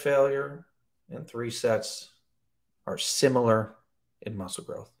 set to failure and 3 sets are similar in muscle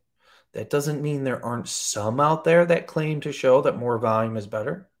growth. That doesn't mean there aren't some out there that claim to show that more volume is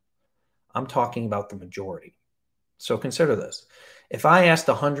better. I'm talking about the majority. So consider this. If I asked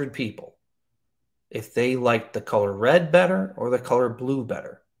 100 people if they liked the color red better or the color blue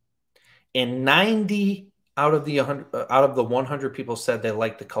better, and 90 out of the 100 people said they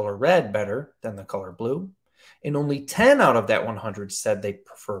liked the color red better than the color blue, and only 10 out of that 100 said they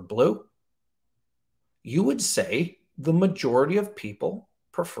prefer blue, you would say the majority of people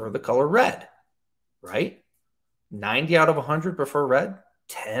prefer the color red, right? 90 out of 100 prefer red,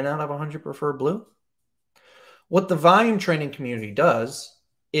 10 out of 100 prefer blue. What the volume training community does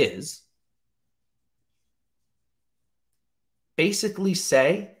is basically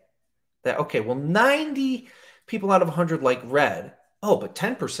say that, okay, well, 90 people out of 100 like red. Oh, but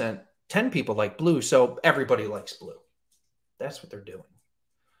 10%, 10 people like blue, so everybody likes blue. That's what they're doing.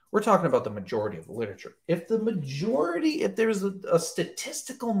 We're talking about the majority of the literature. If there's a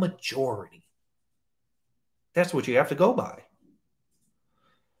statistical majority, that's what you have to go by.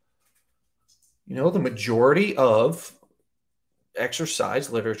 You know, the majority of exercise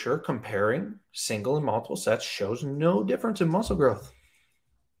literature comparing single and multiple sets shows no difference in muscle growth.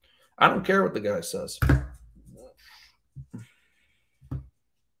 I don't care what the guy says.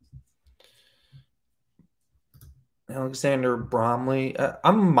 Alexander Bromley.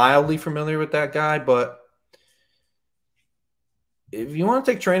 I'm mildly familiar with that guy, but if you want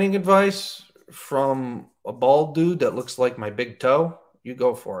to take training advice from a bald dude that looks like my big toe, you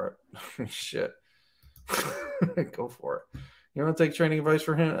go for it. Shit. Go for it. You want to take training advice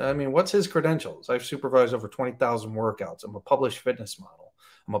from him? I mean, what's his credentials? I've supervised over 20,000 workouts. I'm a published fitness model.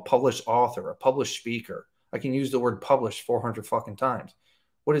 I'm a published author, a published speaker. I can use the word published 400 fucking times.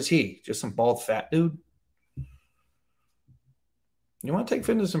 What is he? Just some bald fat dude? You want to take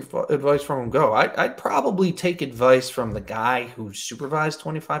fitness advice from him? Go. I'd probably take advice from the guy who supervised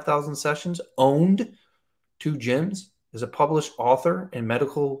 25,000 sessions, owned 2 gyms, is a published author in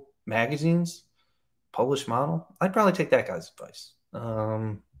medical magazines, published model. I'd probably take that guy's advice.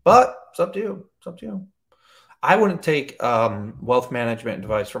 But it's up to you. It's up to you. I wouldn't take wealth management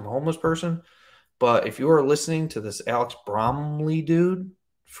advice from a homeless person. But if you are listening to this Alex Bromley dude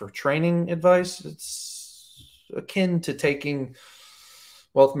for training advice, it's akin to taking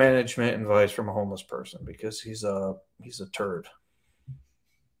wealth management advice from a homeless person, because he's a turd.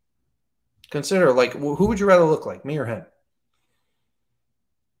 Consider, like, who would you rather look like, me or him?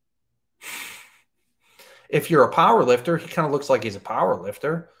 If you're a power lifter, he kind of looks like he's a power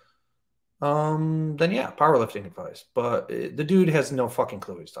lifter. Then yeah, powerlifting advice. But the dude has no fucking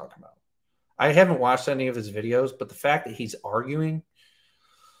clue what he's talking about. I haven't watched any of his videos, but the fact that he's arguing,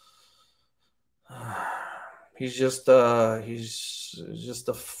 he's just a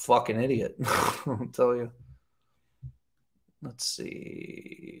fucking idiot. I'll tell you. Let's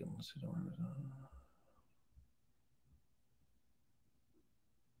see.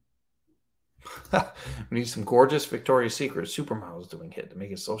 We need some gorgeous Victoria's Secret supermodels doing hit to make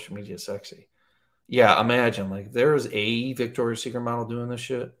his social media sexy. Yeah, imagine like there's a Victoria's Secret model doing this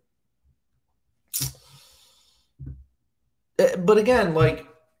shit. But again, like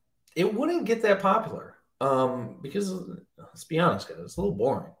it wouldn't get that popular because let's be honest, guys, it's a little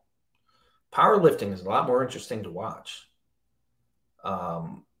boring. Powerlifting is a lot more interesting to watch.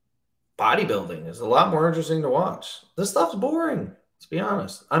 Bodybuilding is a lot more interesting to watch. This stuff's boring. Let's be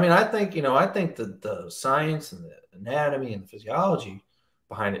honest. I mean, I think that the science and the anatomy and the physiology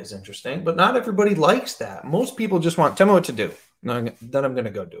behind it is interesting, but not everybody likes that. Most people just want, tell me what to do. Then I'm going to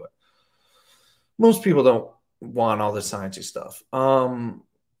go do it. Most people don't want all this sciencey stuff.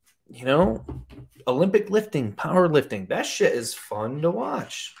 Olympic lifting, powerlifting, that shit is fun to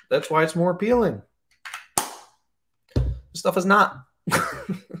watch. That's why it's more appealing. This stuff is not.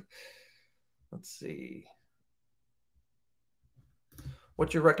 Let's see.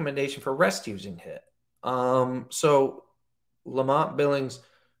 What's your recommendation for rest using HIIT? So Lamont Billings,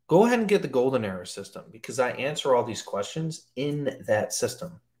 go ahead and get the golden era system because I answer all these questions in that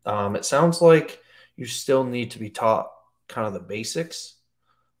system. It sounds like you still need to be taught kind of the basics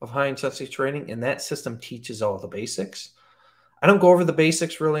of high intensity training, and that system teaches all the basics. I don't go over the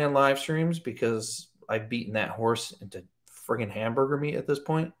basics really on live streams because I've beaten that horse into friggin' hamburger meat at this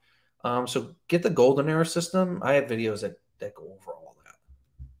point. So get the golden era system. I have videos that go over all that.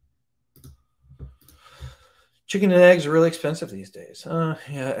 Chicken and eggs are really expensive these days. Yeah,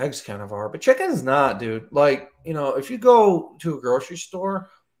 eggs kind of are, but chicken's not, dude. Like, if you go to a grocery store,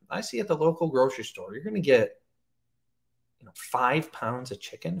 I see at the local grocery store, you're going to get 5 pounds of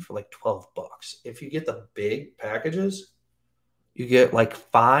chicken for like $12. If you get the big packages, you get like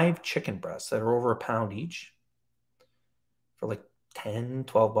 5 chicken breasts that are over a pound each for like $10,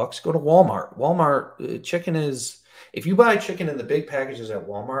 $12. Go to Walmart. Walmart chicken is, if you buy chicken in the big packages at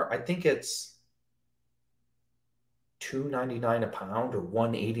Walmart, I think it's $2.99 a pound or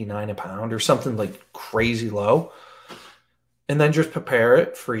 $1.89 a pound or something like crazy low. And then just prepare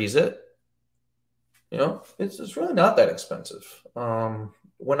it, freeze it. It's really not that expensive.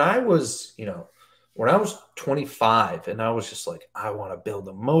 When I was 25 and I was just like, I want to build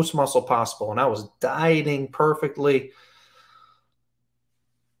the most muscle possible, and I was dieting perfectly,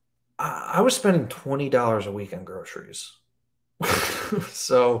 I was spending $20 a week on groceries.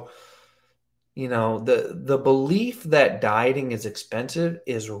 So, the belief that dieting is expensive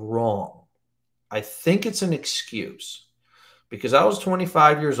is wrong. I think it's an excuse because I was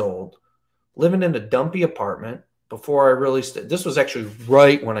 25 years old, living in a dumpy apartment before I really this was actually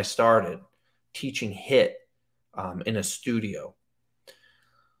right when I started teaching HIIT in a studio.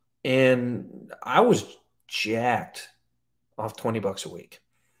 And I was jacked off $20 a week.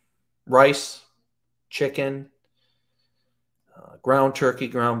 Rice, chicken, ground turkey,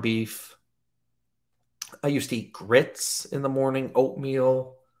 ground beef. I used to eat grits in the morning,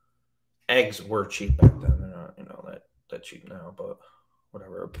 oatmeal. Eggs were cheap back then. They're not, that cheap now, but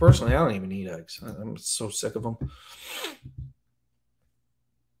whatever. Personally, I don't even eat eggs. I'm so sick of them.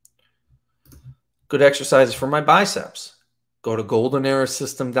 Good exercises for my biceps. Go to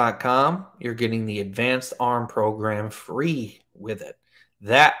goldenerasystem.com. You're getting the advanced arm program free with it.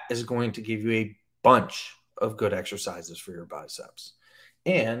 That is going to give you a bunch of good exercises for your biceps.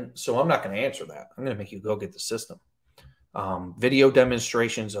 And so I'm not going to answer that. I'm going to make you go get the system. Video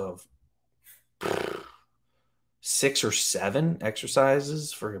demonstrations of 6 or 7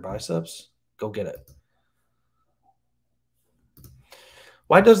 exercises for your biceps. Go get it.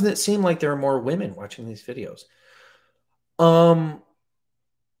 Why doesn't it seem like there are more women watching these videos?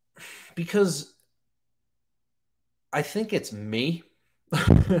 Because I think it's me.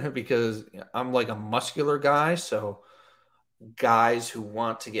 Because I'm like a muscular guy, so guys who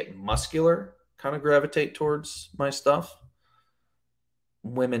want to get muscular kind of gravitate towards my stuff.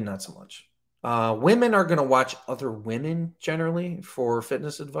 Women, not so much. Women are going to watch other women generally for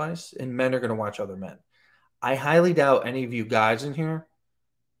fitness advice, and men are going to watch other men. I highly doubt any of you guys in here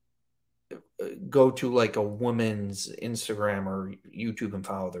go to like a woman's Instagram or YouTube and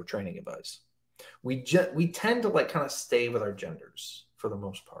follow their training advice. We tend to like kind of stay with our genders for the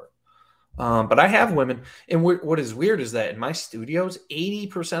most part. But I have women, and what is weird is that in my studios,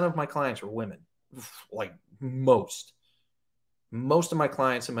 80% of my clients are women. like most of my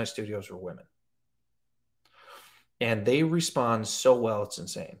clients in my studios are women. And they respond so well, it's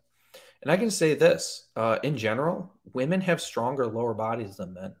insane. And I can say this, in general, women have stronger lower bodies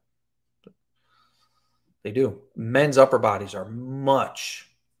than men. They do. Men's upper bodies are much,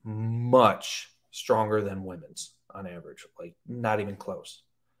 much stronger than women's on average, like not even close.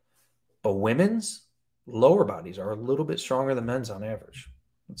 But women's lower bodies are a little bit stronger than men's on average.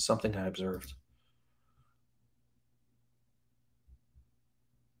 It's something I observed.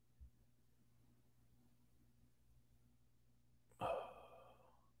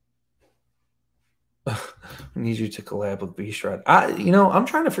 I need you to collab with V-Shred. I'm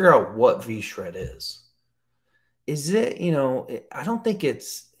trying to figure out what V-Shred is. Is it, I don't think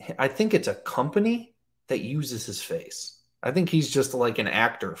I think it's a company that uses his face. I think he's just like an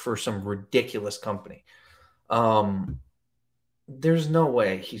actor for some ridiculous company. There's no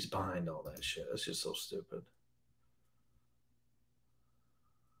way he's behind all that shit. It's just so stupid.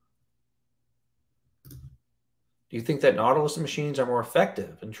 Do you think that Nautilus machines are more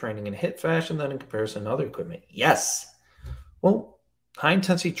effective in training in hit fashion than in comparison to other equipment? Yes. Well,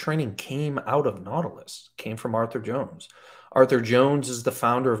 high-intensity training came out of Nautilus, came from Arthur Jones. Arthur Jones is the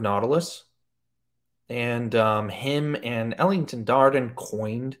founder of Nautilus, and him and Ellington Darden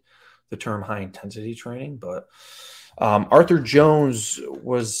coined the term high-intensity training, but Arthur Jones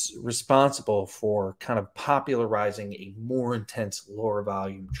was responsible for kind of popularizing a more intense, lower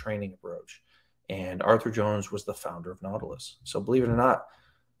volume training approach. And Arthur Jones was the founder of Nautilus. So believe it or not,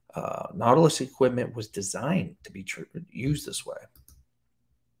 Nautilus equipment was designed to be used this way.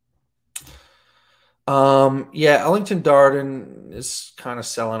 Yeah, Ellington Darden is kind of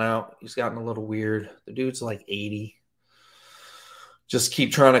selling out. He's gotten a little weird. The dude's like 80. Just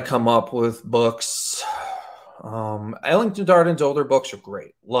keep trying to come up with books. Ellington Darden's older books are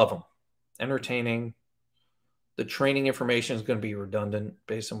great. Love them. Entertaining. The training information is going to be redundant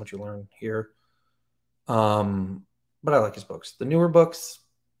based on what you learn here. But I like his books. The newer books,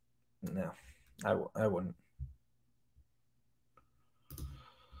 no, I wouldn't.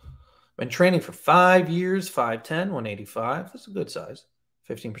 Been training for 5 years, 5'10", 185. That's a good size.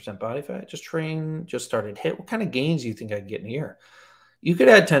 15% body fat. Just started HIIT. What kind of gains do you think I could get in a year? You could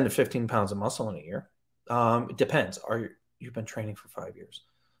add 10 to 15 pounds of muscle in a year. It depends. You've been training for 5 years?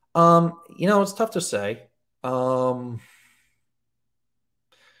 It's tough to say.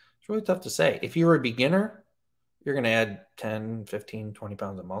 It's really tough to say. If you're a beginner, you're going to add 10, 15, 20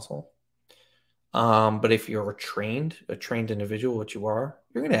 pounds of muscle. But if you're a trained individual, which you are,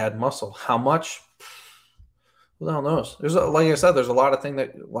 you're going to add muscle. How much? Who the hell knows? Like I said, there's a lot of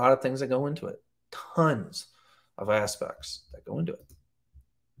things that go into it. Tons of aspects that go into it.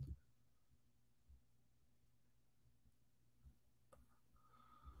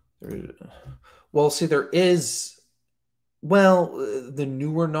 Well, see, there is. Well, the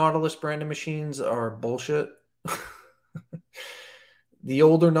newer Nautilus branded machines are bullshit. The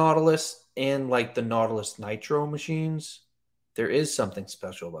older Nautilus and like the Nautilus Nitro machines, there is something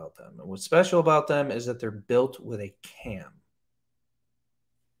special about them. And what's special about them is that they're built with a cam.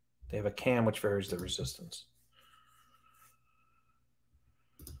 They have a cam which varies the resistance.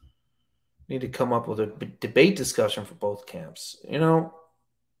 Need to come up with a debate discussion for both camps.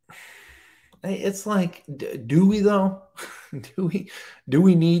 It's like, do we though? do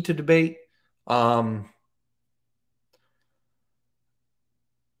we need to debate?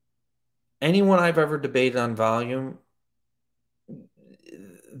 Anyone I've ever debated on volume,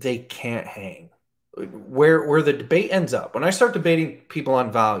 they can't hang. Where the debate ends up, when I start debating people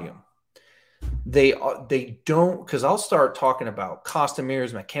on volume, they don't, because I'll start talking about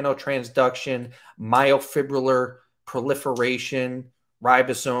costomeres, mechanotransduction, myofibrillar proliferation,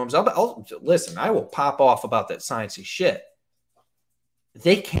 ribosomes. I'll listen, I will pop off about that sciencey shit.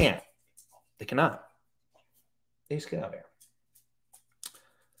 They can't. They cannot. They just get out of here.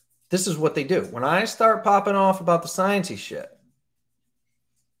 This is what they do. When I start popping off about the sciencey shit,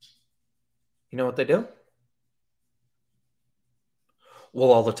 you know what they do?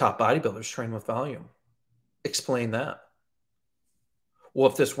 Well, all the top bodybuilders train with volume. Explain that. Well,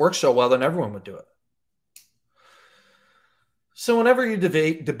 if this works so well, then everyone would do it. So whenever you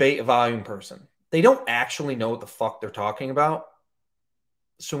debate a volume person, they don't actually know what the fuck they're talking about.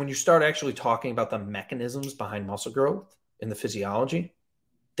 So when you start actually talking about the mechanisms behind muscle growth and the physiology,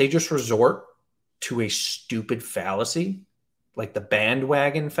 they just resort to a stupid fallacy, like the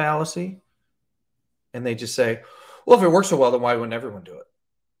bandwagon fallacy. And they just say, well, if it works so well, then why wouldn't everyone do it?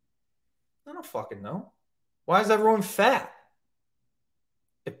 I don't fucking know. Why is everyone fat?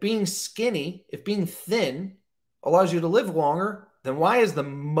 If being skinny, if being thin allows you to live longer, then why is the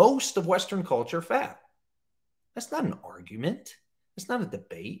most of Western culture fat? That's not an argument. It's not a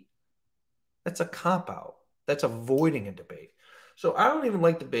debate. That's a cop-out. That's avoiding a debate. So I don't even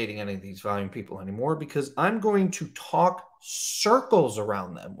like debating any of these volume people anymore because I'm going to talk circles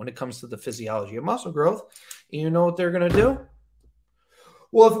around them when it comes to the physiology of muscle growth. And you know what they're going to do?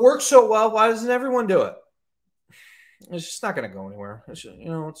 Well, if it works so well, why doesn't everyone do it? It's just not going to go anywhere. It's just,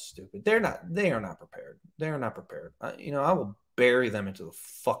 it's stupid. They are not prepared. They are not prepared. I will bury them into the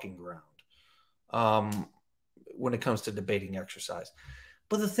fucking ground when it comes to debating exercise.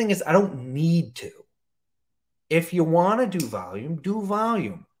 But the thing is, I don't need to. If you want to do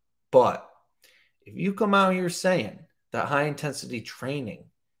volume. But if you come out here saying that high intensity training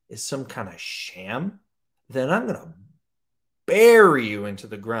is some kind of sham, then I'm going to bury you into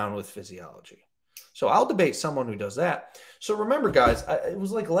the ground with physiology. So I'll debate someone who does that. So remember, guys, it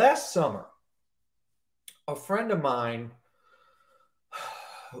was like last summer, a friend of mine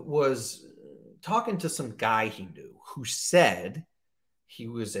was talking to some guy he knew who said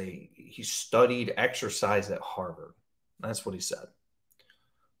he studied exercise at Harvard. That's what he said.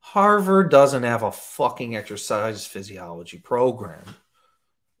 Harvard doesn't have a fucking exercise physiology program.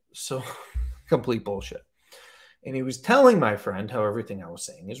 So complete bullshit. And he was telling my friend how everything I was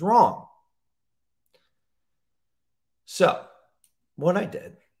saying is wrong. So what I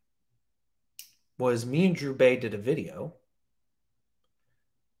did was me and Drew Bay did a video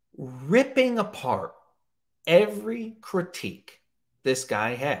ripping apart every critique this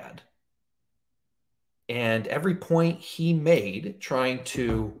guy had and every point he made trying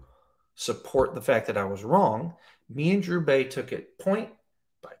to support the fact that I was wrong. Me and Drew Bay took it point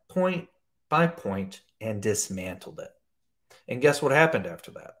by point by point and dismantled it. And guess what happened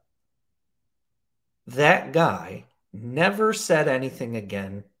after that? That guy never said anything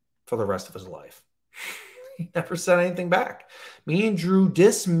again for the rest of his life. He never said anything back. Me and Drew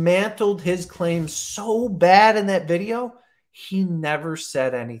dismantled his claims so bad in that video, he never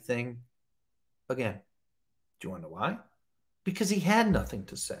said anything again. Do you want to know why? Because he had nothing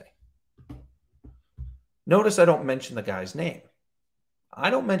to say. Notice I don't mention the guy's name. I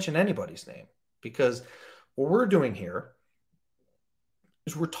don't mention anybody's name because what we're doing here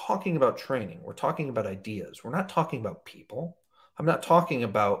is we're talking about training. We're talking about ideas. We're not talking about people. I'm not talking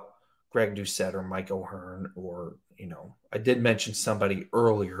about Greg Doucette or Mike O'Hearn or, I did mention somebody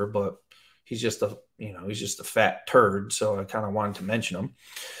earlier, but he's just a fat turd. So I kind of wanted to mention him.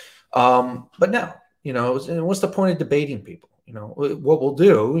 But no, what's the point of debating people? What we'll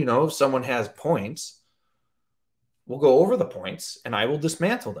do, if someone has points, we'll go over the points and I will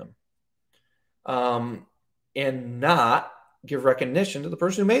dismantle them. And not give recognition to the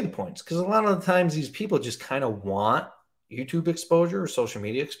person who made the points. Because a lot of the times these people just kind of want YouTube exposure or social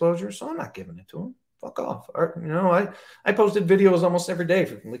media exposure. So I'm not giving it to them. Fuck off. I posted videos almost every day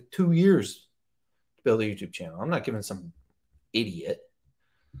for like 2 years to build a YouTube channel. I'm not giving some idiot.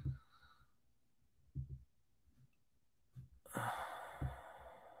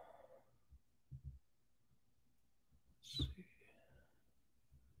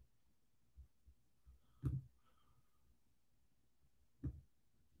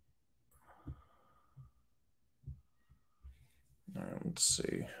 Let's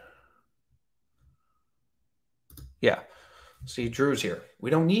see. Yeah. See, Drew's here. We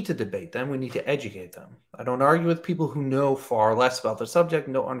don't need to debate them. We need to educate them. I don't argue with people who know far less about the subject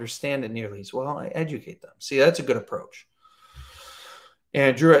and don't understand it nearly as well. I educate them. See, that's a good approach.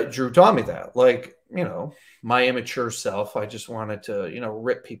 And Drew taught me that. Like, my immature self, I just wanted to,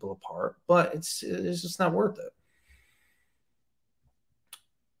 rip people apart. But it's just not worth it.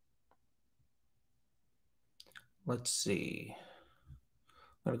 Let's see.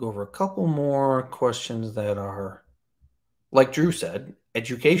 I'm going to go over a couple more questions that are, like Drew said,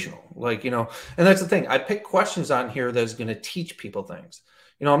 educational. And that's the thing. I pick questions on here that's going to teach people things.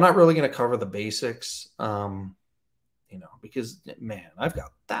 I'm not really going to cover the basics, because, man, I've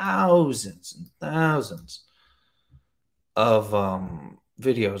got thousands and thousands of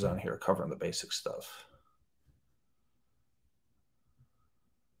videos on here covering the basic stuff.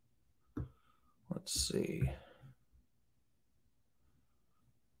 Let's see.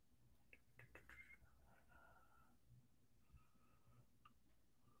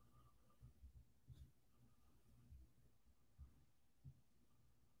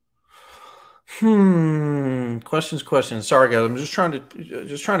 Questions. Sorry, guys. I'm just trying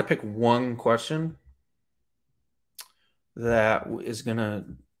to pick one question that is gonna,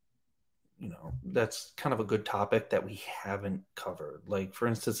 that's kind of a good topic that we haven't covered. Like, for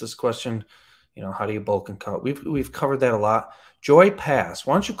instance, this question, how do you bulk and cut? We've covered that a lot. Joy Pass.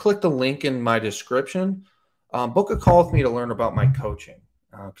 Why don't you click the link in my description? Book a call with me to learn about my coaching,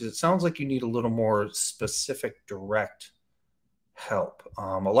 because it sounds like you need a little more specific, direct help.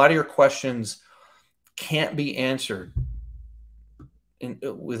 A lot of your questions can't be answered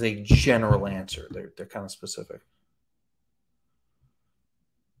with a general answer. They're kind of specific.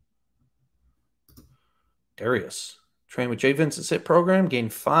 Darius, train with Jay Vincent's HIT program, gain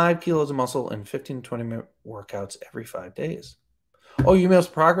 5 kilos of muscle in 15 to 20 minute workouts every 5 days. Oh, you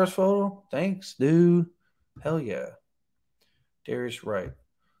missed progress photo? Thanks, dude. Hell yeah. Darius, right.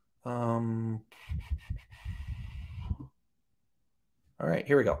 All right,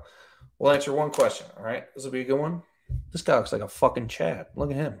 here we go. We'll answer one question. All right, this will be a good one. This guy looks like a fucking Chad. Look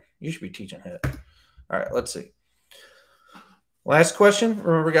at him. You should be teaching HIT. All right, let's see. Last question.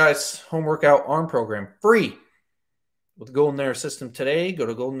 Remember, guys, home workout arm program free with the Golden Era System today. Go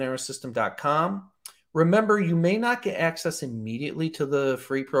to goldenerasystem.com. Remember, you may not get access immediately to the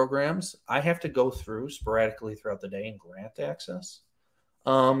free programs. I have to go through sporadically throughout the day and grant access.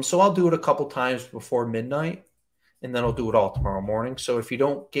 So I'll do it a couple times before midnight, and then I'll do it all tomorrow morning. So if you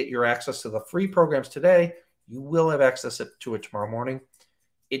don't get your access to the free programs today, you will have access to it tomorrow morning.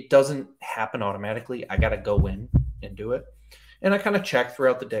 It doesn't happen automatically. I got to go in and do it. And I kind of check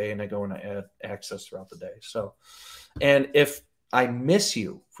throughout the day, and I go and I add access throughout the day. So, and if I miss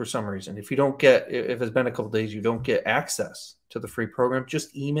you for some reason, if it's been a couple of days, you don't get access to the free program,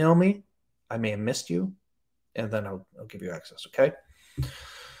 just email me. I may have missed you, and then I'll give you access. Okay.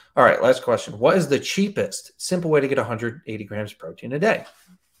 All right. Last question. What is the cheapest, simple way to get 180 grams of protein a day?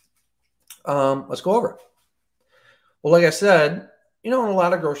 Let's go over it. Well, like I said, in a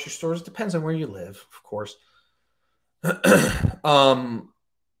lot of grocery stores, it depends on where you live, of course.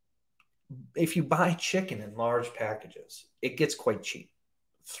 If you buy chicken in large packages, it gets quite cheap.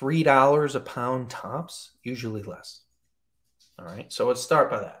 $3 a pound tops, usually less. All right. So let's start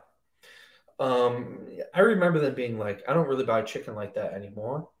by that. I remember them being like, I don't really buy chicken like that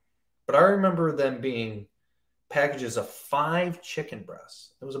anymore, but I remember them being packages of 5 chicken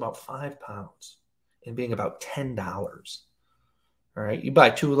breasts. It was about 5 pounds and being about $10. All right. You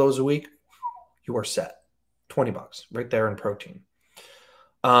buy 2 of those a week, you are set. $20 right there in protein.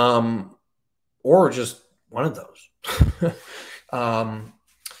 Or just one of those.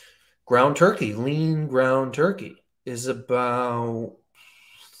 Ground turkey, lean ground turkey is about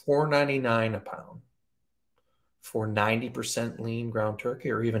 $4.99 a pound for 90% lean ground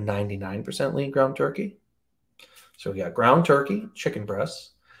turkey, or even 99% lean ground turkey. So we got ground turkey, chicken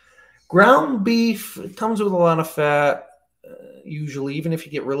breasts. Ground beef, it comes with a lot of fat. Usually, even if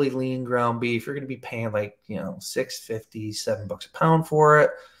you get really lean ground beef, you're going to be paying like, $6.50, $7 a pound for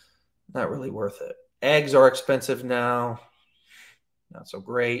it. Not really worth it. Eggs are expensive now. Not so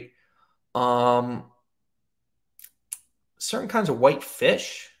great. Certain kinds of white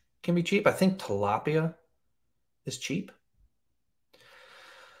fish can be cheap. I think tilapia is cheap.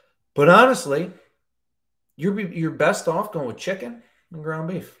 But honestly, you're best off going with chicken and ground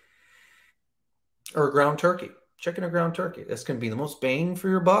beef. Or ground turkey. Chicken or ground turkey. That's going to be the most bang for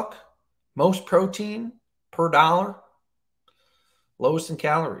your buck. Most protein per dollar. Lowest in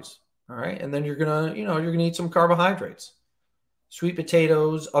calories. All right. And then you're going to eat some carbohydrates. Sweet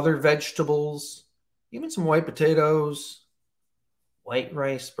potatoes, other vegetables, even some white potatoes, white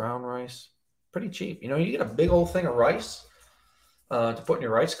rice, brown rice. Pretty cheap. You get a big old thing of rice to put in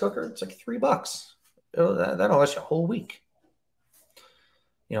your rice cooker. It's like $3. That'll last you a whole week.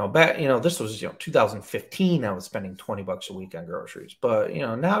 This was 2015. I was spending $20 a week on groceries, but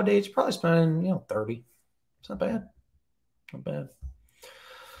nowadays you're probably spending $30. It's not bad. Not bad.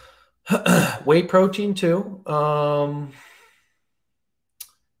 Whey protein too.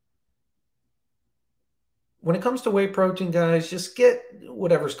 When it comes to whey protein, guys, just get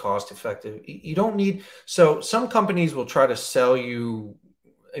whatever's cost effective. You don't need. So some companies will try to sell you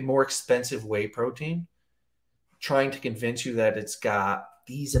a more expensive whey protein, trying to convince you that it's got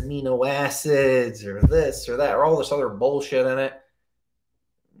these amino acids or this or that or all this other bullshit in it.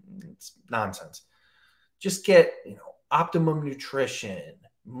 It's nonsense. Just get, Optimum Nutrition,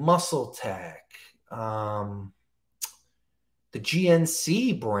 Muscle Tech, the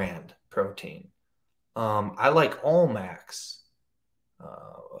GNC brand protein. I like Allmax.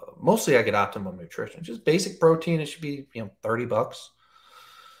 Mostly I get Optimum Nutrition. Just basic protein. It should be, $30.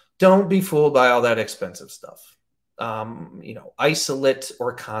 Don't be fooled by all that expensive stuff. Isolate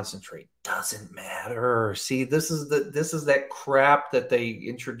or concentrate doesn't matter. See, this is that crap that they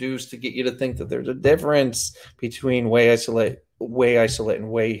introduced to get you to think that there's a difference between whey isolate, and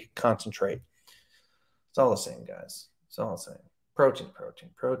whey concentrate. It's all the same, guys. It's all the same. Protein.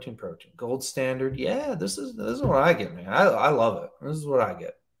 Gold standard. Yeah, this is what I get, man. I love it. This is what I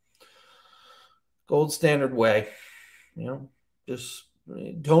get. gold standard way. Just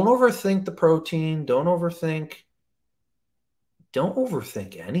don't overthink the protein. Don't overthink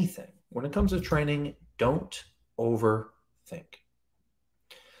anything. When it comes to training, don't overthink.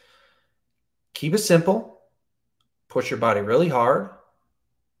 Keep it simple. Push your body really hard.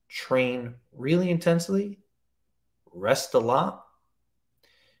 Train really intensely. Rest a lot.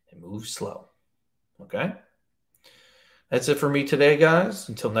 And move slow. Okay? That's it for me today, guys.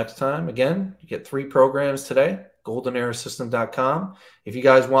 Until next time, again, you get 3 programs today, goldenerasystem.com. If you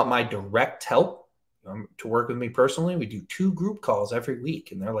guys want my direct help to work with me personally, we do 2 group calls every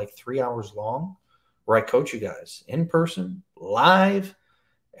week, and they're like 3 hours long, where I coach you guys in person, live,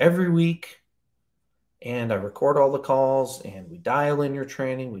 every week. And I record all the calls, and we dial in your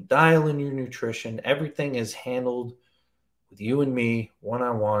training, we dial in your nutrition. Everything is handled with you and me,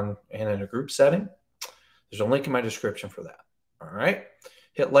 one-on-one, and in a group setting. There's a link in my description for that. All right.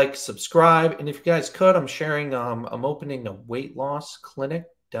 Hit like, subscribe. And if you guys could, I'm sharing, I'm opening a weight loss clinic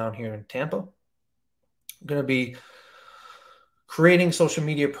down here in Tampa. I'm going to be creating social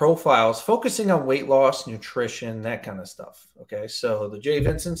media profiles, focusing on weight loss, nutrition, that kind of stuff. Okay. So the Jay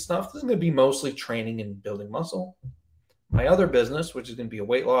Vincent stuff is going to be mostly training and building muscle. My other business, which is going to be a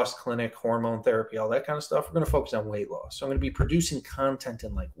weight loss clinic, hormone therapy, all that kind of stuff, we're going to focus on weight loss. So I'm going to be producing content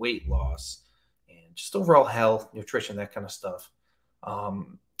in like weight loss, just overall health, nutrition, that kind of stuff.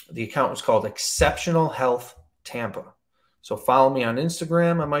 The account was called Exceptional Health Tampa. So follow me on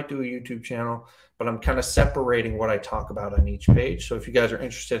Instagram. I might do a YouTube channel, but I'm kind of separating what I talk about on each page. So if you guys are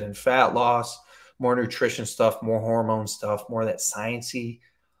interested in fat loss, more nutrition stuff, more hormone stuff, more of that sciencey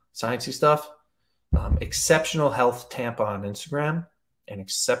stuff, Exceptional Health Tampa on Instagram and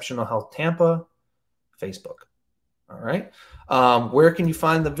Exceptional Health Tampa Facebook. All right. Where can you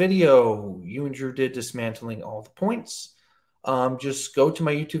find the video you and Drew did dismantling all the points? Just go to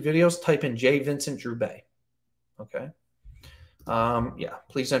my YouTube videos, type in Jay Vincent Drew Bay. Okay. Yeah,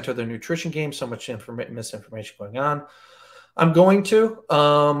 please enter the nutrition game. So much misinformation going on. I'm going to,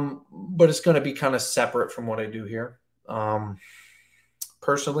 but it's going to be kind of separate from what I do here.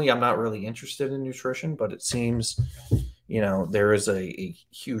 Personally, I'm not really interested in nutrition, but it seems, there is a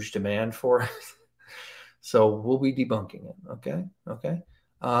huge demand for it. So we'll be debunking it. Okay. Okay.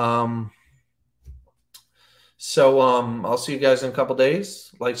 I'll see you guys in a couple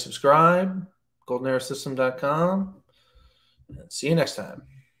days. Like, subscribe, goldenerasystem.com. And see you next time.